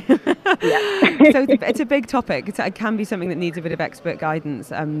same. So it's a big topic. It can be something that needs a bit of expert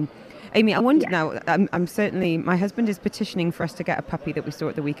guidance. Amy, I wonder now, I'm certainly, my husband is petitioning for us to get a puppy that we saw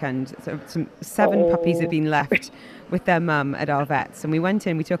at the weekend. So 7 puppies have been left with their mum at our vets. And we went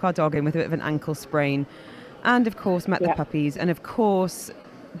in, we took our dog in with a bit of an ankle sprain and of course met the puppies. And of course,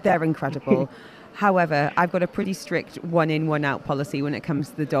 they're incredible. However, I've got a pretty strict one in, one out policy when it comes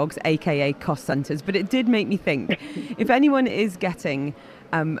to the dogs, aka cost centres. But it did make me think, if anyone is getting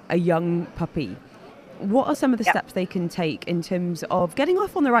a young puppy, what are some of the steps they can take in terms of getting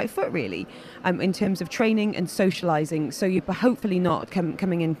off on the right foot, really, in terms of training and socialising, so you're hopefully not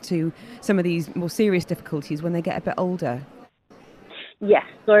coming into some of these more serious difficulties when they get a bit older? Yes,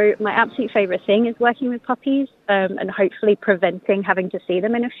 so my absolute favourite thing is working with puppies and hopefully preventing having to see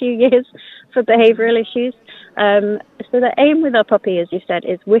them in a few years for behavioural issues. So the aim with our puppy, as you said,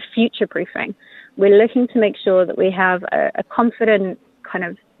 is we're future-proofing. We're looking to make sure that we have a confident, kind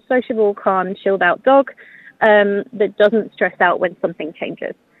of sociable, calm, chilled out dog that doesn't stress out when something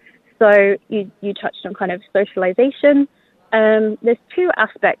changes. So you touched on kind of socialization. There's two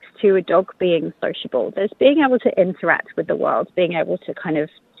aspects to a dog being sociable. There's being able to interact with the world, being able to kind of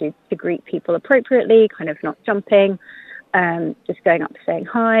to greet people appropriately, kind of not jumping, just going up saying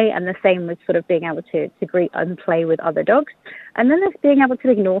hi, and the same with sort of being able to greet and play with other dogs. And then there's being able to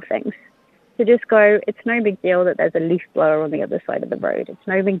ignore things. To just go, it's no big deal that there's a leaf blower on the other side of the road. It's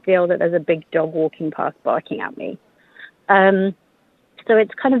no big deal that there's a big dog walking past barking at me. So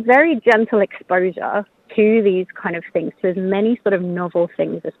it's kind of very gentle exposure to these kind of things, to as many sort of novel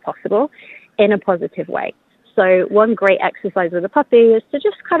things as possible in a positive way. So one great exercise with a puppy is to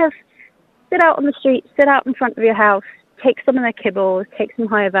just kind of sit out on the street, sit out in front of your house, take some of their kibbles, take some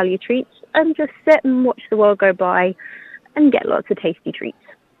higher value treats, and just sit and watch the world go by and get lots of tasty treats.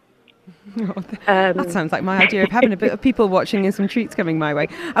 That sounds like my idea of having a bit of people watching and some treats coming my way.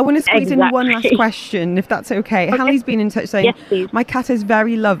 I want to squeeze in one last question, if that's okay. Hallie's been in touch saying, my cat is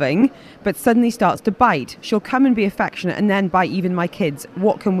very loving, but suddenly starts to bite. She'll come and be affectionate and then bite even my kids.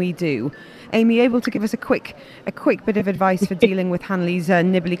 What can we do? Amy, able to give us a quick bit of advice for dealing with Hallie's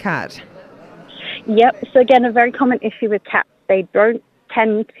nibbly cat? Yep. So again, a very common issue with cats. They don't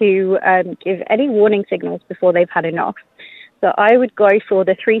tend to give any warning signals before they've had enough. So I would go for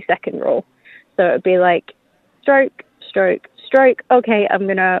the 3-second rule. So it would be like, stroke, stroke, stroke. Okay, I'm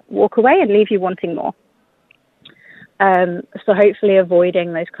going to walk away and leave you wanting more. So hopefully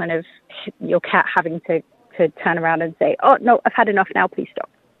avoiding those kind of, your cat having to turn around and say, oh, no, I've had enough now, please stop.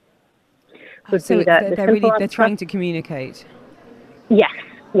 So they're trying to communicate? Yes,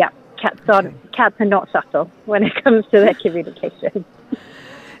 yeah. Cats are not subtle when it comes to their communication.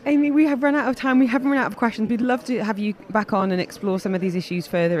 Amy, we have run out of time. We haven't run out of questions. We'd love to have you back on and explore some of these issues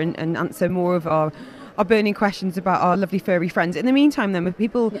further and answer more of our burning questions about our lovely furry friends. In the meantime, then, if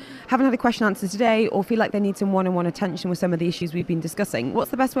people haven't had a question answered today or feel like they need some one-on-one attention with some of the issues we've been discussing,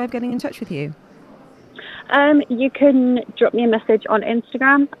 what's the best way of getting in touch with you? You can drop me a message on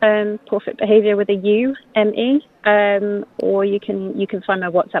Instagram, Perfect Behaviour with a U, M-E, or you can find my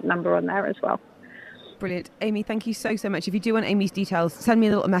WhatsApp number on there as well. Brilliant. Amy, thank you so much. If you do want Amy's details, send me a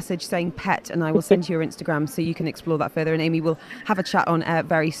little message saying pet and I will send you your Instagram so you can explore that further. And Amy will have a chat on air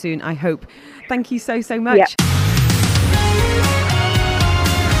very soon, I hope. Thank you so much. Yep.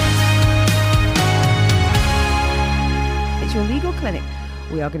 It's your legal clinic.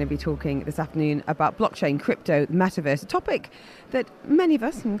 We are going to be talking this afternoon about blockchain, crypto, the metaverse, a topic that many of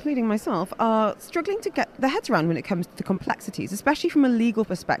us, including myself, are struggling to get their heads around when it comes to the complexities, especially from a legal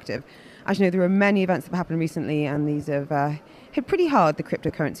perspective. As you know, there are many events that have happened recently, and these have hit pretty hard the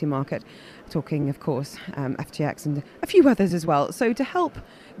cryptocurrency market. Talking, of course, FTX and a few others as well. So to help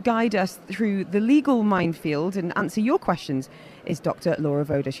guide us through the legal minefield and answer your questions is Dr. Laura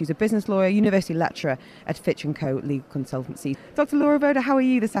Voda. She's a business lawyer, university lecturer at Fitch & Co. Legal Consultancy. Dr. Laura Voda, how are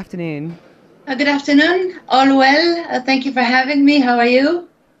you this afternoon? Good afternoon. All well. Thank you for having me. How are you?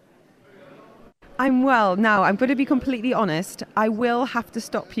 I'm well. Now, I'm going to be completely honest. I will have to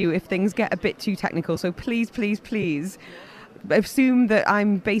stop you if things get a bit too technical. So please assume that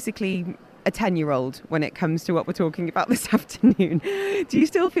I'm basically a 10-year-old when it comes to what we're talking about this afternoon. Do you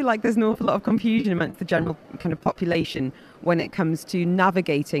still feel like there's an awful lot of confusion amongst the general kind of population when it comes to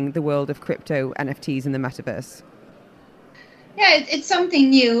navigating the world of crypto, NFTs and the metaverse? Yeah, it's something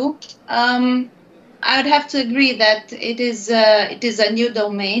new. I would have to agree that it is a new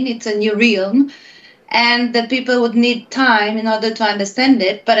domain. It's a new realm. And the people would need time in order to understand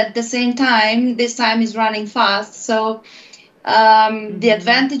it. But at the same time, this time is running fast. So the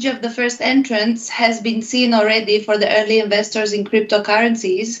advantage of the first entrance has been seen already for the early investors in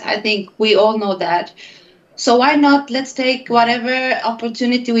cryptocurrencies. I think we all know that. So why not? Let's take whatever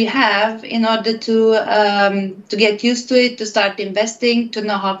opportunity we have in order to get used to it, to start investing, to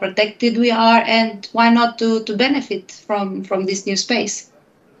know how protected we are, and why not to benefit from this new space.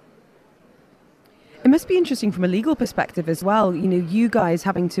 It must be interesting from a legal perspective as well, you know, you guys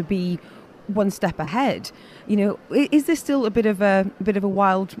having to be one step ahead. You know, is this still a bit of a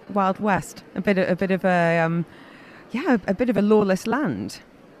wild west, a A bit of a lawless land.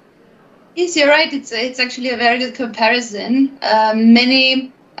 Yes, you're right. It's actually a very good comparison.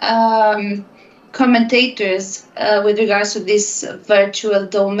 Many commentators with regards to this virtual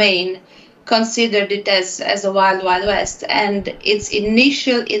domain considered it as a wild west, and its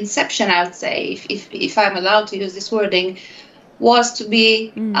initial inception, I would say, if I'm allowed to use this wording, was to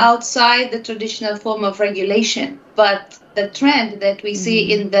be outside the traditional form of regulation. But the trend that we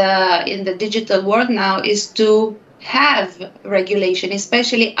see in the digital world now is to have regulation,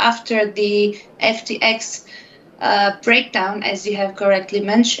 especially after the FTX breakdown, as you have correctly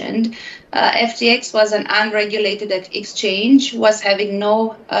mentioned. FTX was an unregulated exchange, was having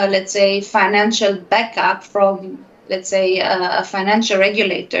no, let's say, financial backup from, let's say, a financial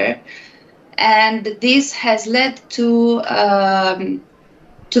regulator. And this has led to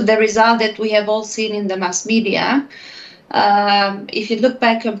the result that we have all seen in the mass media. If you look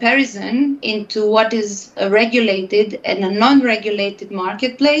by comparison into what is a regulated and a non-regulated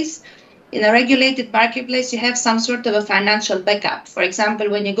marketplace, in a regulated marketplace, you have some sort of a financial backup. For example,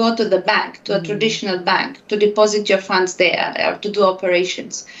 when you go to the bank, to a traditional bank, to deposit your funds there or to do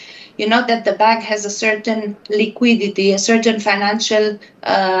operations, you know that the bank has a certain liquidity, a certain financial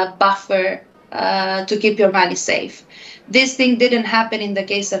buffer to keep your money safe. This thing didn't happen in the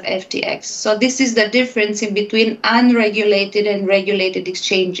case of FTX. So this is the difference in between unregulated and regulated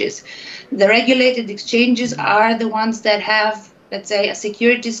exchanges. The regulated exchanges are the ones that have, let's say, a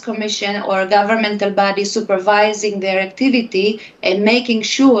securities commission or a governmental body supervising their activity and making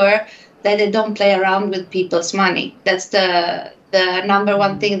sure that they don't play around with people's money. That's the number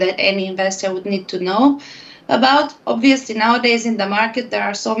one thing that any investor would need to know about. Obviously, nowadays in the market, there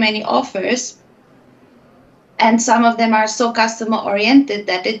are so many offers, and some of them are so customer-oriented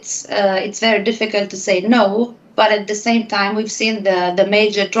that it's very difficult to say no. But at the same time, we've seen the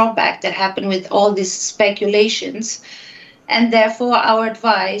major drawback that happened with all these speculations. And therefore, our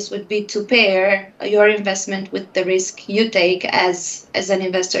advice would be to pair your investment with the risk you take as an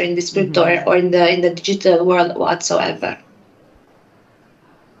investor in this crypto or in the digital world whatsoever.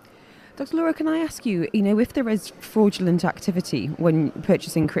 Dr. Laura, can I ask you, if there is fraudulent activity when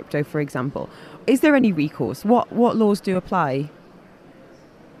purchasing crypto, for example, is there any recourse? What laws do apply?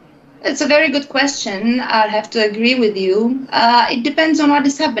 It's a very good question. I'll have to agree with you. It depends on what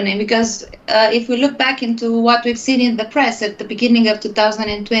is happening, because if we look back into what we've seen in the press at the beginning of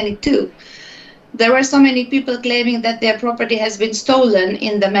 2022, there were so many people claiming that their property has been stolen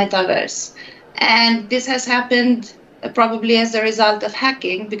in the metaverse. And this has happened probably as a result of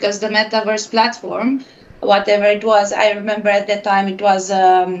hacking, because the metaverse platform, whatever it was, I remember at that time it was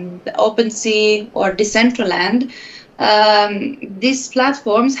OpenSea or Decentraland. These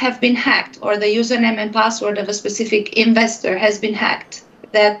platforms have been hacked, or the username and password of a specific investor has been hacked.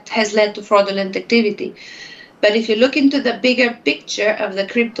 That has led to fraudulent activity. But if you look into the bigger picture of the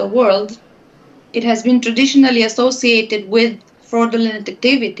crypto world, it has been traditionally associated with fraudulent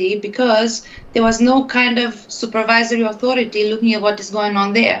activity because there was no kind of supervisory authority looking at what is going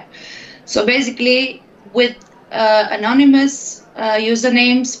on there. So basically, with anonymous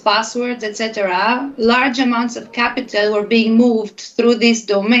usernames, passwords, etc., large amounts of capital were being moved through this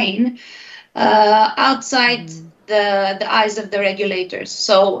domain outside the eyes of the regulators.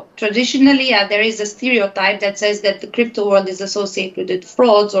 So traditionally, there is a stereotype that says that the crypto world is associated with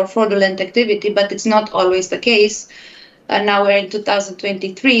frauds or fraudulent activity, but it's not always the case. Now we're in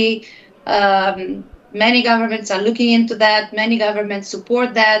 2023. Many governments are looking into that. Many governments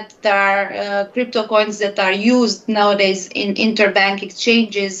support that. There are crypto coins that are used nowadays in interbank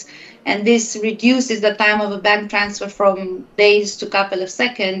exchanges, and this reduces the time of a bank transfer from days to a couple of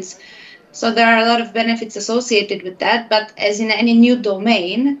seconds. So there are a lot of benefits associated with that. But as in any new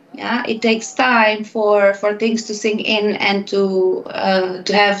domain, it takes time for things to sink in and to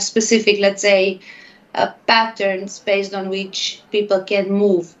have specific, let's say, patterns based on which people can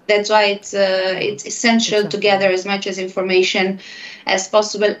move. That's why it's essential to gather as much as information as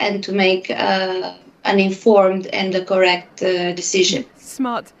possible and to make an informed and a correct decision.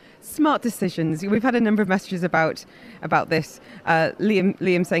 Smart decisions. We've had a number of messages about this.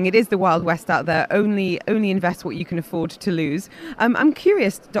 Liam saying it is the Wild West out there. Only invest what you can afford to lose. I'm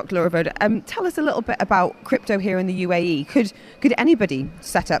curious, Dr. Laura Voda, tell us a little bit about crypto here in the UAE. Could anybody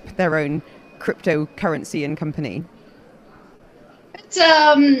set up their own cryptocurrency and company?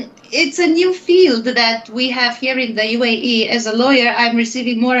 It's a new field that we have here in the UAE. As a lawyer, I'm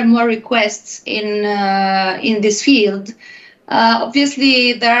receiving more and more requests in this field.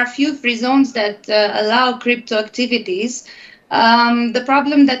 Obviously, there are a few free zones that allow crypto activities. The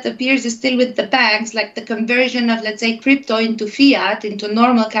problem that appears is still with the banks, like the conversion of, let's say, crypto into fiat, into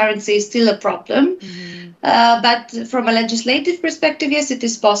normal currency is still a problem. But from a legislative perspective, yes, it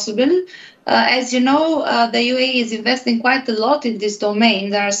is possible. As you know, the UAE is investing quite a lot in this domain.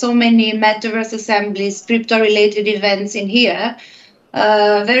 There are so many metaverse assemblies, crypto-related events in here.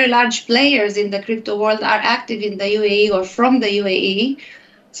 Very large players in the crypto world are active in the UAE or from the UAE.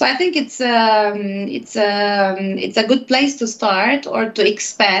 So I think it's a good place to start or to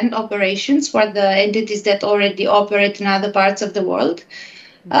expand operations for the entities that already operate in other parts of the world.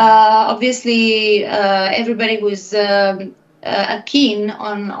 Obviously, everybody who is keen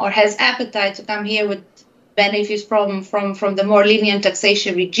on or has appetite to come here would benefit from the more lenient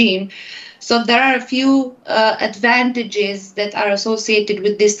taxation regime. So there are a few advantages that are associated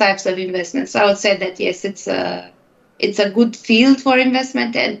with these types of investments. I would say that yes, it's a good field for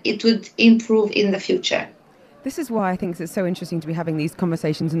investment, and it would improve in the future. This is why I think it's so interesting to be having these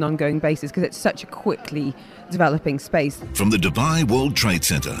conversations on an ongoing basis, because it's such a quickly developing space. From the Dubai World Trade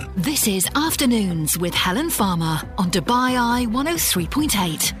Centre. This is Afternoons with Helen Farmer on Dubai Eye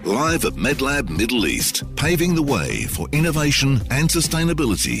 103.8. Live at MedLab Middle East, paving the way for innovation and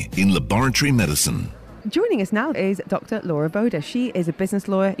sustainability in laboratory medicine. Joining us now is Dr. Laura Boda. She is a business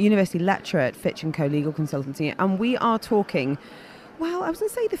lawyer, university lecturer at Fitch & Co Legal Consultancy, and we are talking, well, I was going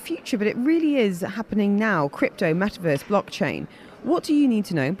to say the future, but it really is happening now. Crypto, metaverse, blockchain. What do you need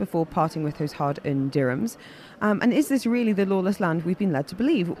to know before parting with those hard-earned dirhams? And is this really the lawless land we've been led to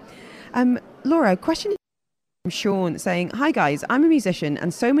believe? Laura, question from Sean saying, hi guys, I'm a musician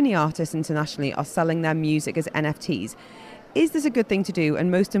and so many artists internationally are selling their music as NFTs. Is this a good thing to do? And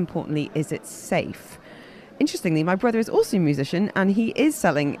most importantly, is it safe? Interestingly, my brother is also a musician and he is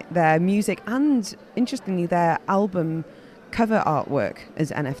selling their music and, interestingly, their album cover artwork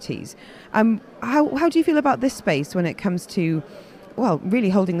as NFTs. How do you feel about this space when it comes to, well, really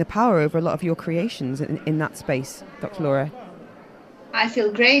holding the power over a lot of your creations in that space, Dr. Laura? I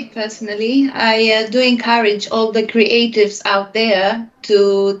feel great personally. I do encourage all the creatives out there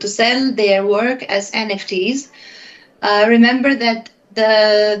to sell their work as NFTs. Remember that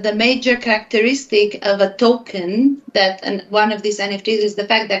the major characteristic of a token and one of these NFTs is the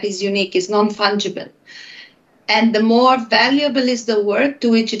fact that it's unique, it's non-fungible. And the more valuable is the work to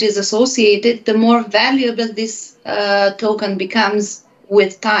which it is associated, the more valuable this token becomes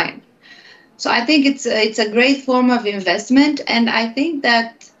with time. So I think it's a great form of investment, and I think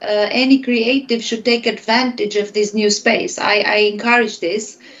that any creative should take advantage of this new space. I encourage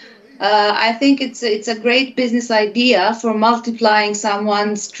this. I think it's a great business idea for multiplying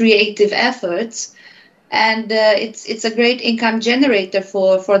someone's creative efforts, and it's a great income generator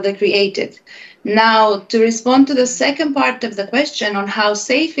for the creative. Now, to respond to the second part of the question on how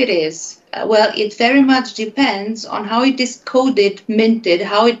safe it is, well, it very much depends on how it is coded, minted,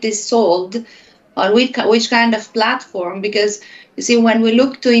 how it is sold, on which kind of platform, because you see, when we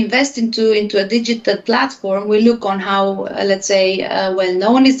look to invest into a digital platform, we look on how, let's say, well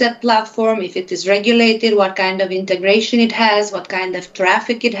known is that platform, if it is regulated, what kind of integration it has, what kind of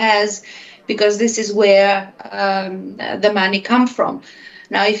traffic it has, because this is where the money comes from.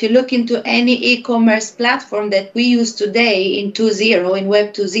 Now, if you look into any e-commerce platform that we use today in 2.0, in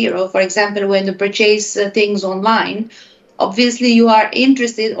Web 2.0, for example, when you purchase things online, obviously you are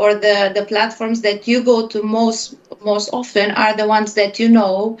interested, or the platforms that you go to most often are the ones that you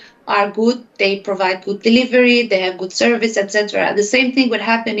know are good, they provide good delivery, they have good service, etc. The same thing would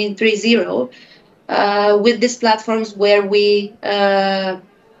happen in 3.0 with these platforms where we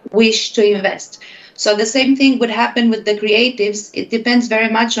wish to invest. So the same thing would happen with the creatives. It depends very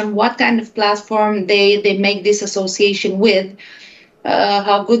much on what kind of platform they make this association with,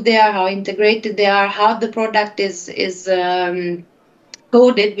 how good they are, how integrated they are, how the product is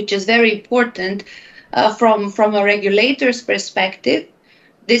coded, which is very important from a regulator's perspective.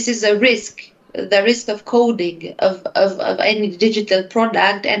 This is a risk, the risk of coding of any digital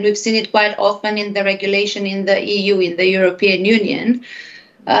product, and we've seen it quite often in the regulation in the EU, in the European Union.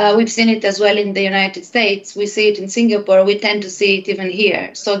 We've seen it as well in the United States. We see it in Singapore. We tend to see it even here.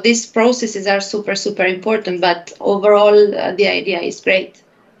 So these processes are super, super important. But overall, the idea is great.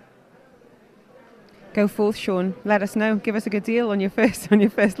 Go forth, Sean. Let us know. Give us a good deal on your first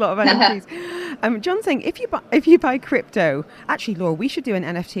lot of NFTs. John's saying if you buy crypto, actually, Laura, we should do an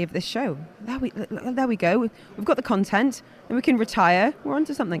NFT of this show. There we go. We've got the content, and we can retire. We're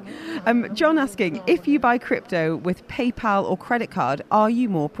onto something. John asking, if you buy crypto with PayPal or credit card, are you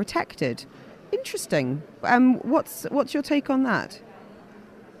more protected? Interesting. What's your take on that?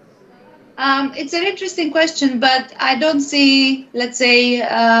 It's an interesting question, but I don't see, let's say,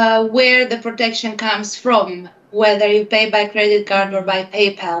 where the protection comes from. whether you pay by credit card or by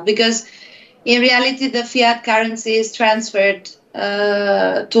PayPal, because in reality, the fiat currency is transferred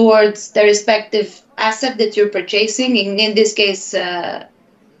towards the respective asset that you're purchasing, in this case, the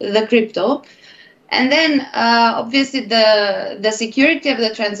crypto. And then, obviously, the security of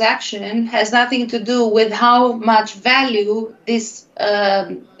the transaction has nothing to do with how much value this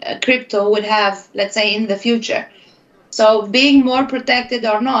crypto would have, let's say, in the future. So being more protected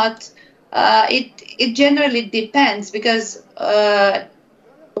or not, it generally depends, because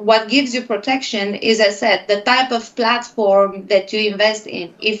what gives you protection is, as I said, the type of platform that you invest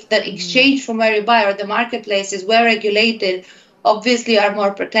in. If the exchange from where you buy or the marketplace is well regulated, obviously you are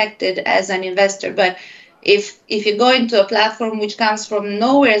more protected as an investor. But if you go into a platform which comes from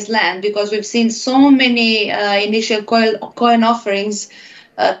nowhere's land, because we've seen so many initial coin offerings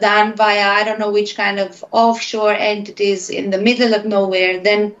done via I don't know which kind of offshore entities in the middle of nowhere,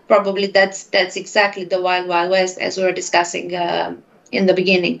 then probably that's exactly the wild west, as we were discussing in the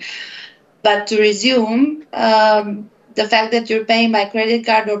beginning. But to resume, the fact that you're paying by credit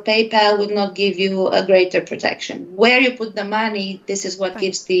card or PayPal would not give you a greater protection. Where you put the money, this is what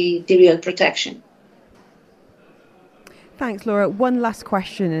gives the real protection. Thanks, Laura. One last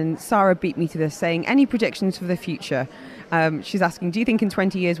question, and Sarah beat me to this, saying, any predictions for the future? She's asking, do you think in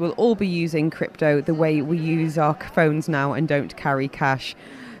 20 years we'll all be using crypto the way we use our phones now and don't carry cash?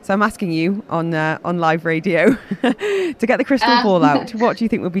 So I'm asking you on live radio to get the crystal ball out. What do you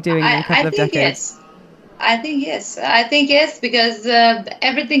think we'll be doing in a couple of decades? Yes. I think yes, because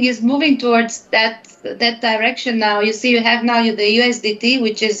everything is moving towards that direction now. You see, you have now the USDT,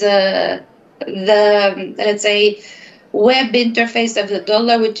 which is the, let's say, web interface of the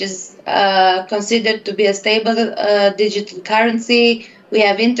dollar, which is considered to be a stable digital currency. We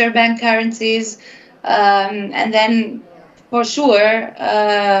have interbank currencies, and then for sure,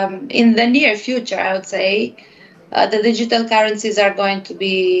 in the near future, I would say, the digital currencies are going to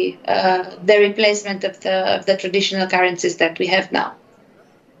be the replacement of the traditional currencies that we have now.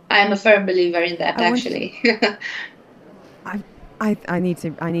 I am a firm believer in that, actually. I need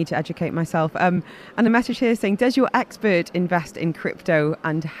to educate myself. And a message here saying, does your expert invest in crypto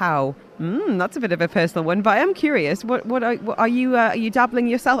and how? That's a bit of a personal one, but I am curious. What are you dabbling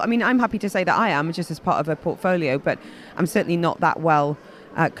yourself? I mean, I'm happy to say that I am, just as part of a portfolio, but I'm certainly not that well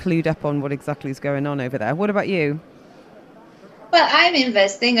clued up on what exactly is going on over there. What about you? Well, I'm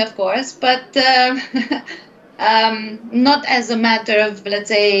investing, of course, but not as a matter of, let's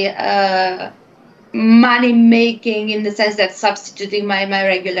say, money making in the sense that substituting my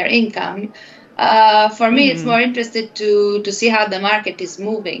regular income. For me, it's more interested to see how the market is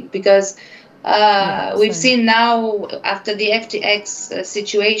moving, because we've seen now, after the FTX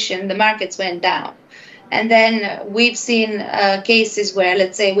situation, the markets went down. And then we've seen cases where,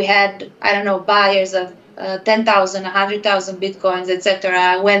 let's say, we had, buyers of 10,000, 100,000 Bitcoins,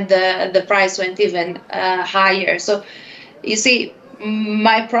 etc., when the price went even higher. So you see,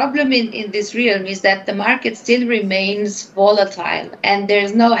 my problem in this realm is that the market still remains volatile and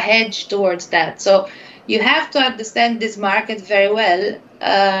there's no hedge towards that. So you have to understand this market very well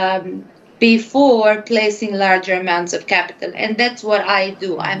before placing larger amounts of capital. And that's what I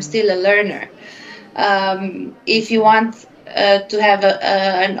do. I'm still a learner. If you want to have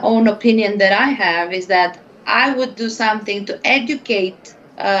an own opinion that I have, is that I would do something to educate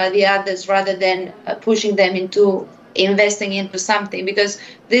the others rather than pushing them into investing into something, because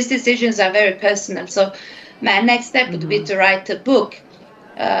these decisions are very personal. So my next step would be to write a book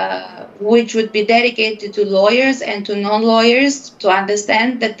which would be dedicated to lawyers and to non-lawyers to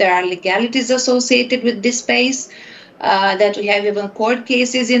understand that there are legalities associated with this space, that we have even court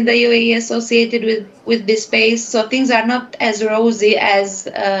cases in the UAE associated with this space. So things are not as rosy as,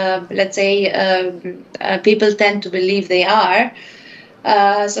 let's say, people tend to believe they are.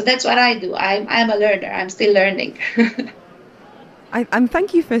 So that's what I do. I'm a learner. I'm still learning. And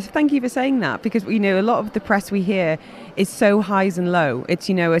thank you for saying that, because a lot of the press we hear is so highs and low. It's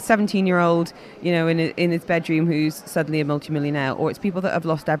a 17-year-old in his bedroom who's suddenly a multimillionaire, or it's people that have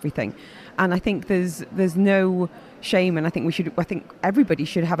lost everything. And I think there's no shame, and I think everybody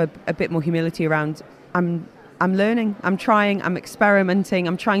should have a bit more humility around. I'm learning. I'm trying. I'm experimenting.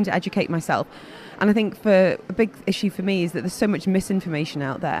 I'm trying to educate myself. And I think a big issue for me is that there's so much misinformation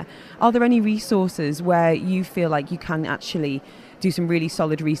out there. Are there any resources where you feel like you can actually do some really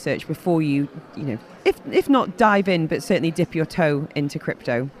solid research before you if not dive in, but certainly dip your toe into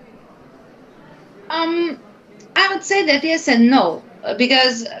crypto? I would say that yes and no,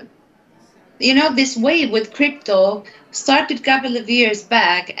 because this wave with crypto started a couple of years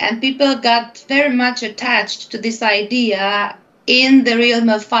back, and people got very much attached to this idea in the realm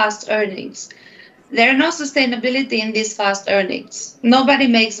of fast earnings. there are no sustainability in these fast earnings. Nobody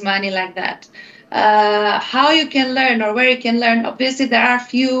makes money like that. How you can learn or where you can learn, obviously there are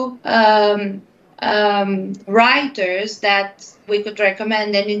few writers that we could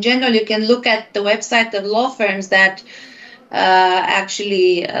recommend, and in general you can look at the website of law firms that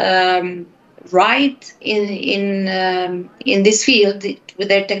actually write in this field with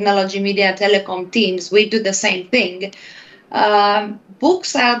their technology, media, telecom teams. We do the same thing.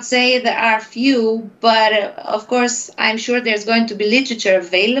 Books, I would say there are few, but of course I'm sure there's going to be literature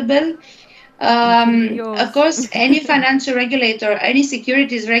available. Of course, any financial regulator, any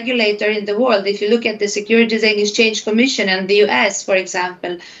securities regulator in the world, if you look at the Securities and Exchange Commission in the US, for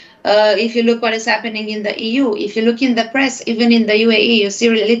example, if you look what is happening in the EU, if you look in the press, even in the UAE, you see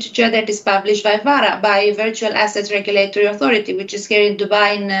literature that is published by VARA, by Virtual Assets Regulatory Authority, which is here in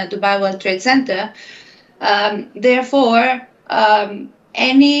Dubai, in Dubai World Trade Center. Therefore,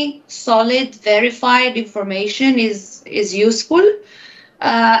 any solid, verified information is useful.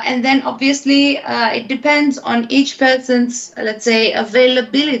 And then obviously it depends on each person's, let's say,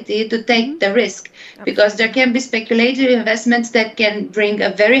 availability to take the risk, because there can be speculative investments that can bring a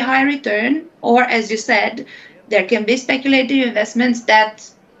very high return, or as you said, there can be speculative investments that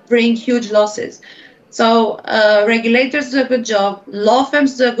bring huge losses. So regulators do a good job, law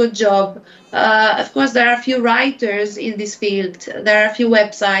firms do a good job. Of course, there are a few writers in this field. There are a few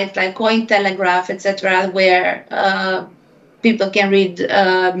websites like Cointelegraph, etc., where people can read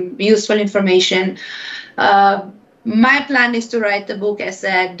useful information. My plan is to write a book, as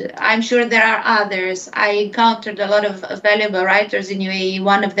said. I'm sure there are others. I encountered a lot of valuable writers in UAE.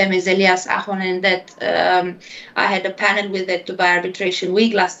 One of them is Elias Ahonen, that I had a panel with at Dubai Arbitration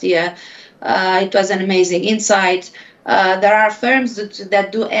Week last year. It was an amazing insight. There are firms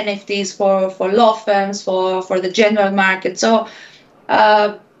that do NFTs for law firms, for the general market. So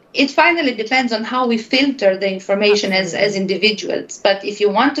it finally depends on how we filter the information as individuals. But if you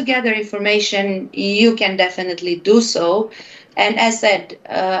want to gather information, you can definitely do so. And as said,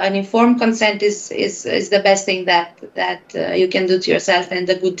 an informed consent is the best thing that you can do to yourself, and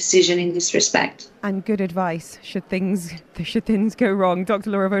a good decision in this respect. And good advice should things go wrong. Dr.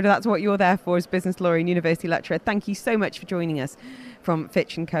 Laura Voda, that's what you're there for, as business lawyer and university lecturer. Thank you so much for joining us from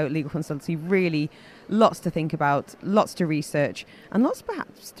Fitch & Co. Legal Consultancy. Really lots to think about, lots to research, and lots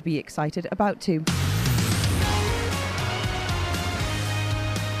perhaps to be excited about too.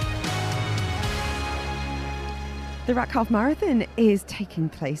 The RAK Half Marathon is taking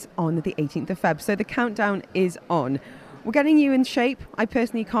place on the 18th of Feb, so the countdown is on. We're getting you in shape. I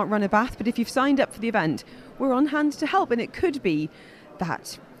personally can't run a Bath, but if you've signed up for the event, we're on hand to help, and it could be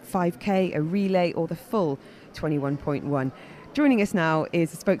that 5K, a relay, or the full 21.1. Joining us now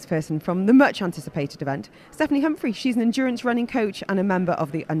is a spokesperson from the much anticipated event, Stephanie Humphrey. She's an endurance running coach and a member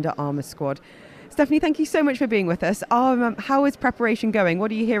of the Under Armour squad. Stephanie, thank you so much for being with us. How is preparation going?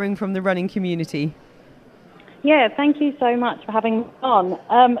 What are you hearing from the running community? Yeah, thank you so much for having me on.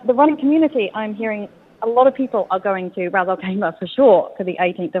 The running community, I'm hearing a lot of people are going to Ras Al Khaimah for sure for the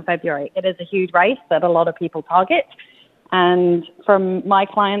 18th of February. It is a huge race that a lot of people target. And from my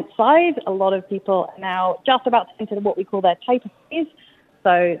client's side, a lot of people are now just about to enter what we call their taper phase.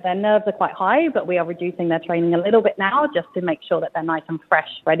 So their nerves are quite high, but we are reducing their training a little bit now just to make sure that they're nice and fresh,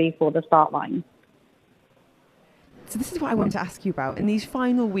 ready for the start line. So this is what I want to ask you about. In these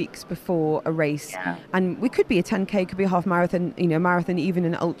final weeks before a race, and we could be a 10K, could be a half marathon, marathon, even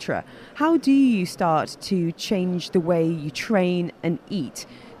an ultra. How do you start to change the way you train and eat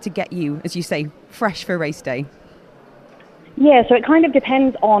to get you, as you say, fresh for race day? Yeah, so it kind of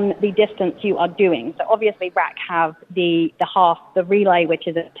depends on the distance you are doing. So obviously RAK have the half, the relay, which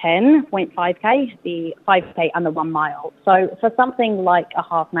is at 10.5K, the 5K and the 1 mile. So for something like a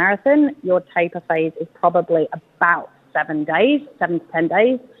half marathon, your taper phase is probably about 7 to 10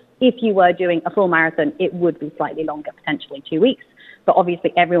 days. If you were doing a full marathon, it would be slightly longer, potentially 2 weeks. But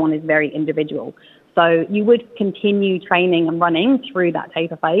obviously everyone is very individual. So you would continue training and running through that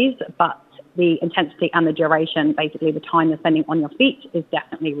taper phase, but the intensity and the duration, basically the time you're spending on your feet, is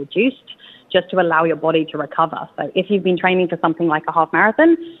definitely reduced just to allow your body to recover. So if you've been training for something like a half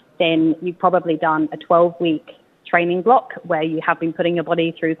marathon, then you've probably done a 12-week training block where you have been putting your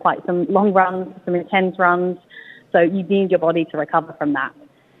body through quite some long runs, some intense runs. So you need your body to recover from that.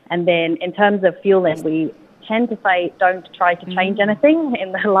 And then in terms of fueling, we tend to say don't try to change anything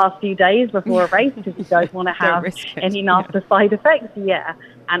in the last few days before a race because you don't want to have any nasty side effects. Yeah.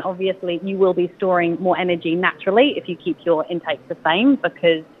 And obviously you will be storing more energy naturally if you keep your intake the same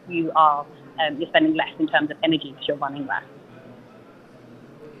because you are you're spending less in terms of energy because you're running less.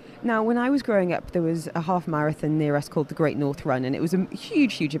 Now, when I was growing up, there was a half marathon near us called the Great North Run, and it was a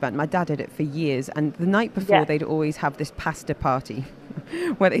huge, huge event. My dad did it for years, and the night before they'd always have this pasta party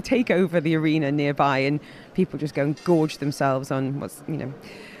where they take over the arena nearby and people just go and gorge themselves on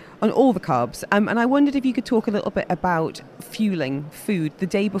on all the carbs. And I wondered if you could talk a little bit about fueling food the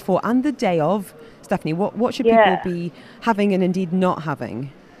day before and the day of. Stephanie, what should people be having and indeed not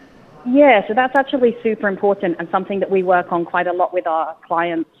having? Yeah, so that's actually super important and something that we work on quite a lot with our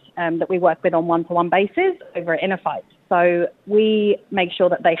clients that we work with on one-to-one basis over at InnerFight. So we make sure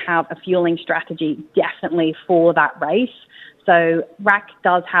that they have a fueling strategy definitely for that race. So RAC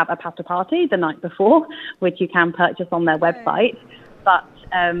does have a pasta party the night before, which you can purchase on their website, but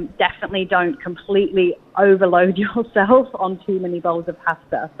definitely don't completely overload yourself on too many bowls of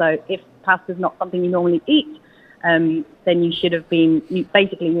pasta. So if pasta is not something you normally eat, then you should have been, you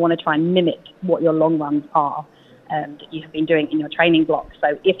want to try and mimic what your long runs are that you have been doing in your training block.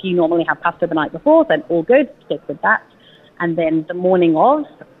 So if you normally have pasta the night before, then all good, stick with that. And then the morning of,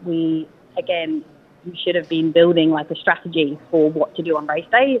 you should have been building like a strategy for what to do on race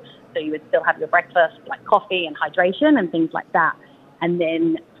day. So you would still have your breakfast, like coffee and hydration and things like that. And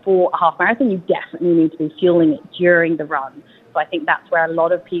then for a half marathon, you definitely need to be fueling it during the run. So I think that's where a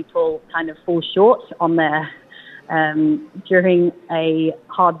lot of people kind of fall short on their during a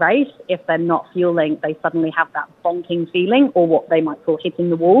hard race. If they're not fueling, they suddenly have that bonking feeling, or what they might call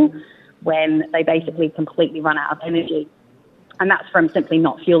hitting the wall, when they basically completely run out of energy. And that's from simply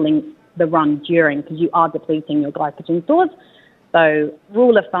not fueling the run during, because you are depleting your glycogen stores. So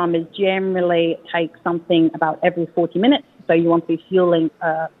rule of thumb is generally take something about every 40 minutes. So you want to be fueling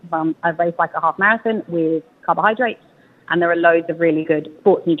a race like a half marathon with carbohydrates. And there are loads of really good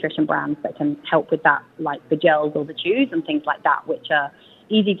sports nutrition brands that can help with that, like the gels or the chews and things like that, which are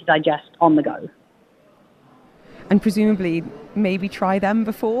easy to digest on the go. And presumably maybe try them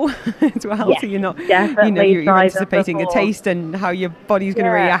before as well, yes, so you're not, definitely you're anticipating a taste and how your body's going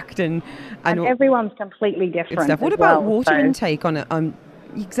to react. And everyone's completely different. Stuff. What about water intake on it?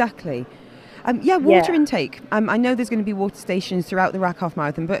 Exactly. Water intake. I know there's going to be water stations throughout the RAC Half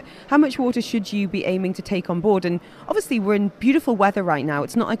Marathon, but how much water should you be aiming to take on board? And obviously we're in beautiful weather right now.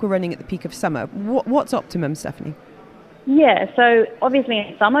 It's not like we're running at the peak of summer. What's optimum, Stephanie? Yeah, so obviously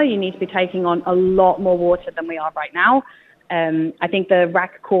in summer you need to be taking on a lot more water than we are right now. I think the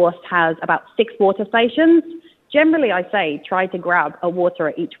RAC course has about 6 water stations. Generally, I say try to grab a water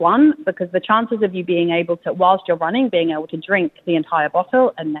at each one, because the chances of you being able to, whilst you're running, being able to drink the entire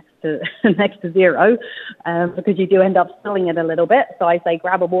bottle are next to zero, because you do end up spilling it a little bit. So I say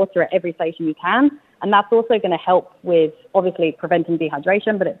grab a water at every station you can. And that's also going to help with, obviously, preventing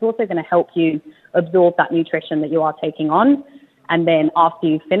dehydration, but it's also going to help you absorb that nutrition that you are taking on. And then after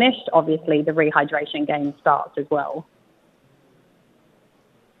you've finished, obviously, the rehydration game starts as well.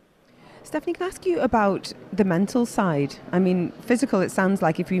 Stephanie, can I ask you about the mental side? I mean, physical, it sounds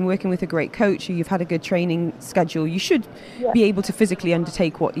like if you've been working with a great coach or you've had a good training schedule, you should be able to physically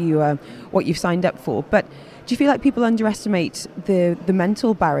undertake what you've signed up for. But do you feel like people underestimate the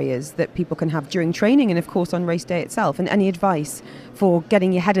mental barriers that people can have during training and, of course, on race day itself? And any advice for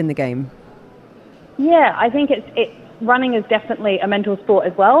getting your head in the game? Yeah, I think running is definitely a mental sport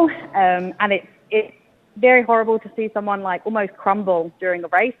as well. And it's very horrible to see someone like almost crumble during a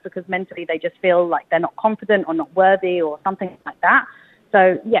race because mentally they just feel like they're not confident or not worthy or something like that.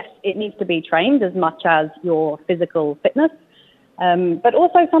 So yes, it needs to be trained as much as your physical fitness. But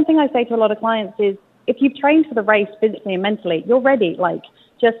also something I say to a lot of clients is, if you've trained for the race physically and mentally, you're ready. Like,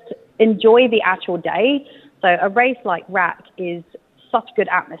 just enjoy the actual day. So a race like RAC is such good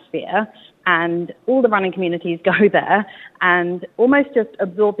atmosphere, and all the running communities go there, and almost just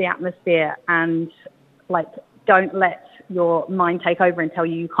absorb the atmosphere and don't let your mind take over and tell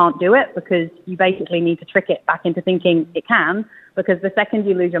you can't do it, because you basically need to trick it back into thinking it can, because the second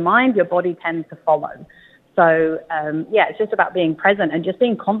you lose your mind, your body tends to follow. So, it's just about being present and just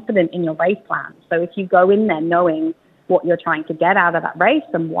being confident in your race plan. So if you go in there knowing what you're trying to get out of that race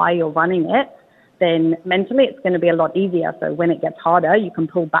and why you're running it, then mentally it's going to be a lot easier. So when it gets harder, you can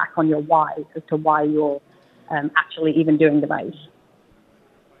pull back on your why as to why you're actually even doing the race.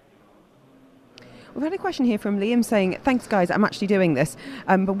 We've had a question here from Liam saying, thanks guys, I'm actually doing this,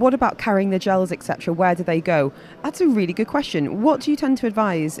 but what about carrying the gels, etc.? Where do they go? That's a really good question. What do you tend to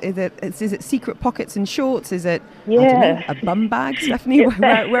advise? Is it secret pockets and shorts? Is it a bum bag, Stephanie?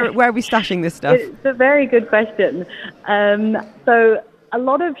 Where are we stashing this stuff? It's a very good question. So a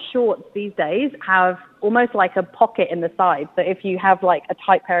lot of shorts these days have almost like a pocket in the side. So if you have like a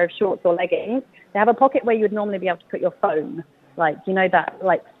tight pair of shorts or leggings, they have a pocket where you would normally be able to put your phone.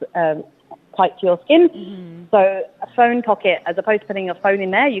 tight to your skin. So a phone pocket, as opposed to putting your phone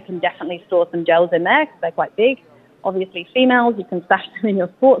in there, you can definitely store some gels in there because they're quite big. Obviously, females, you can stash them in your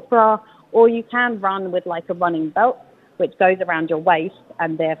sports bra, or you can run with like a running belt, which goes around your waist,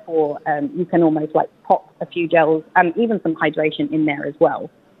 and therefore you can almost like pop a few gels and even some hydration in there as well.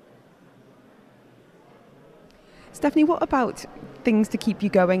 Stephanie, what about things to keep you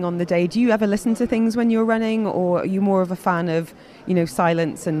going on the day? Do you ever listen to things when you're running, or are you more of a fan of,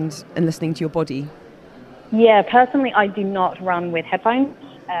 silence and listening to your body? Yeah, personally, I do not run with headphones.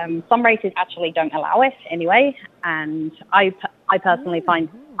 Some races actually don't allow it anyway, and I personally find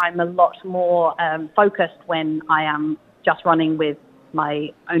I'm a lot more focused when I am just running with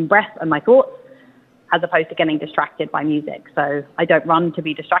my own breath and my thoughts, as opposed to getting distracted by music. So I don't run to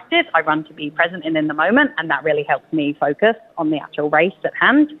be distracted, I run to be present and in the moment, and that really helps me focus on the actual race at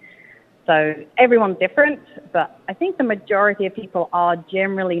hand. So everyone's different, but I think the majority of people are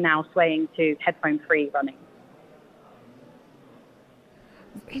generally now swaying to headphone-free running.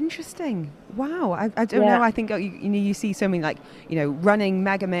 Interesting. Wow. I don't know. I think you see so many running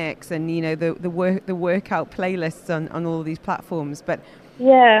Megamix and the workout playlists on all of these platforms, but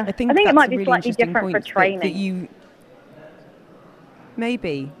I think it might be really slightly different for training.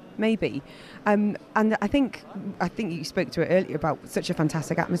 Maybe. And I think you spoke to it earlier about such a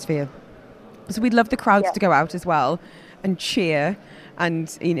fantastic atmosphere. So we'd love the crowds to go out as well and cheer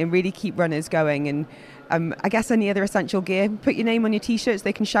and really keep runners going. And I guess any other essential gear, put your name on your T-shirts,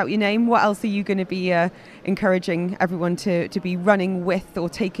 they can shout your name. What else are you going to be encouraging everyone to be running with or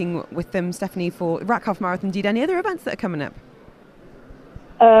taking with them, Stephanie, for RAK Half Marathon? Indeed, any other events that are coming up?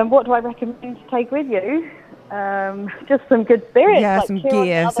 What do I recommend to take with you? Just some good spirits. Yeah, some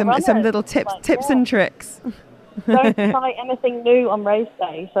gear, some little tips and tricks. Don't try anything new on race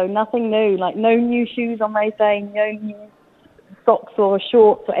day. So nothing new, like no new shoes on race day, no new socks or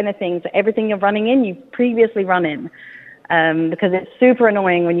shorts or anything. So everything you're running in, you've previously run in. Because it's super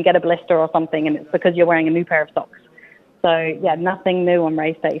annoying when you get a blister or something and it's because you're wearing a new pair of socks. So yeah, nothing new on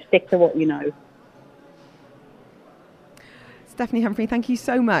race day. Stick to what you know. Stephanie Humphrey, thank you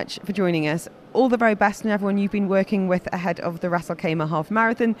so much for joining us. All the very best and everyone you've been working with ahead of the Ras Al Khaimah Half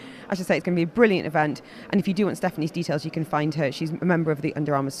Marathon. As I say, it's going to be a brilliant event. And if you do want Stephanie's details, you can find her. She's a member of the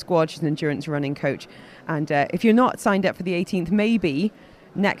Under Armour squad. She's an endurance running coach. And if you're not signed up for the 18th, maybe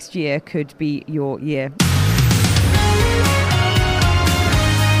next year could be your year.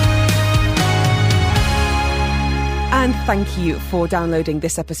 And thank you for downloading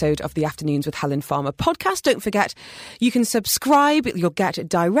this episode of the Afternoons with Helen Farmer podcast. Don't forget, you can subscribe. You'll get it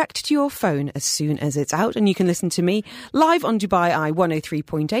direct to your phone as soon as it's out. And you can listen to me live on Dubai Eye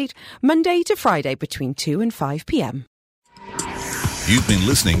 103.8, Monday to Friday between 2 and 5 p.m. You've been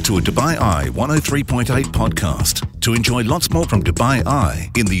listening to a Dubai Eye 103.8 podcast. To enjoy lots more from Dubai Eye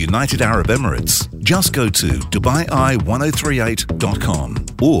in the United Arab Emirates, just go to DubaiEye1038.com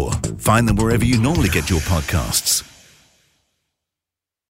or find them wherever you normally get your podcasts.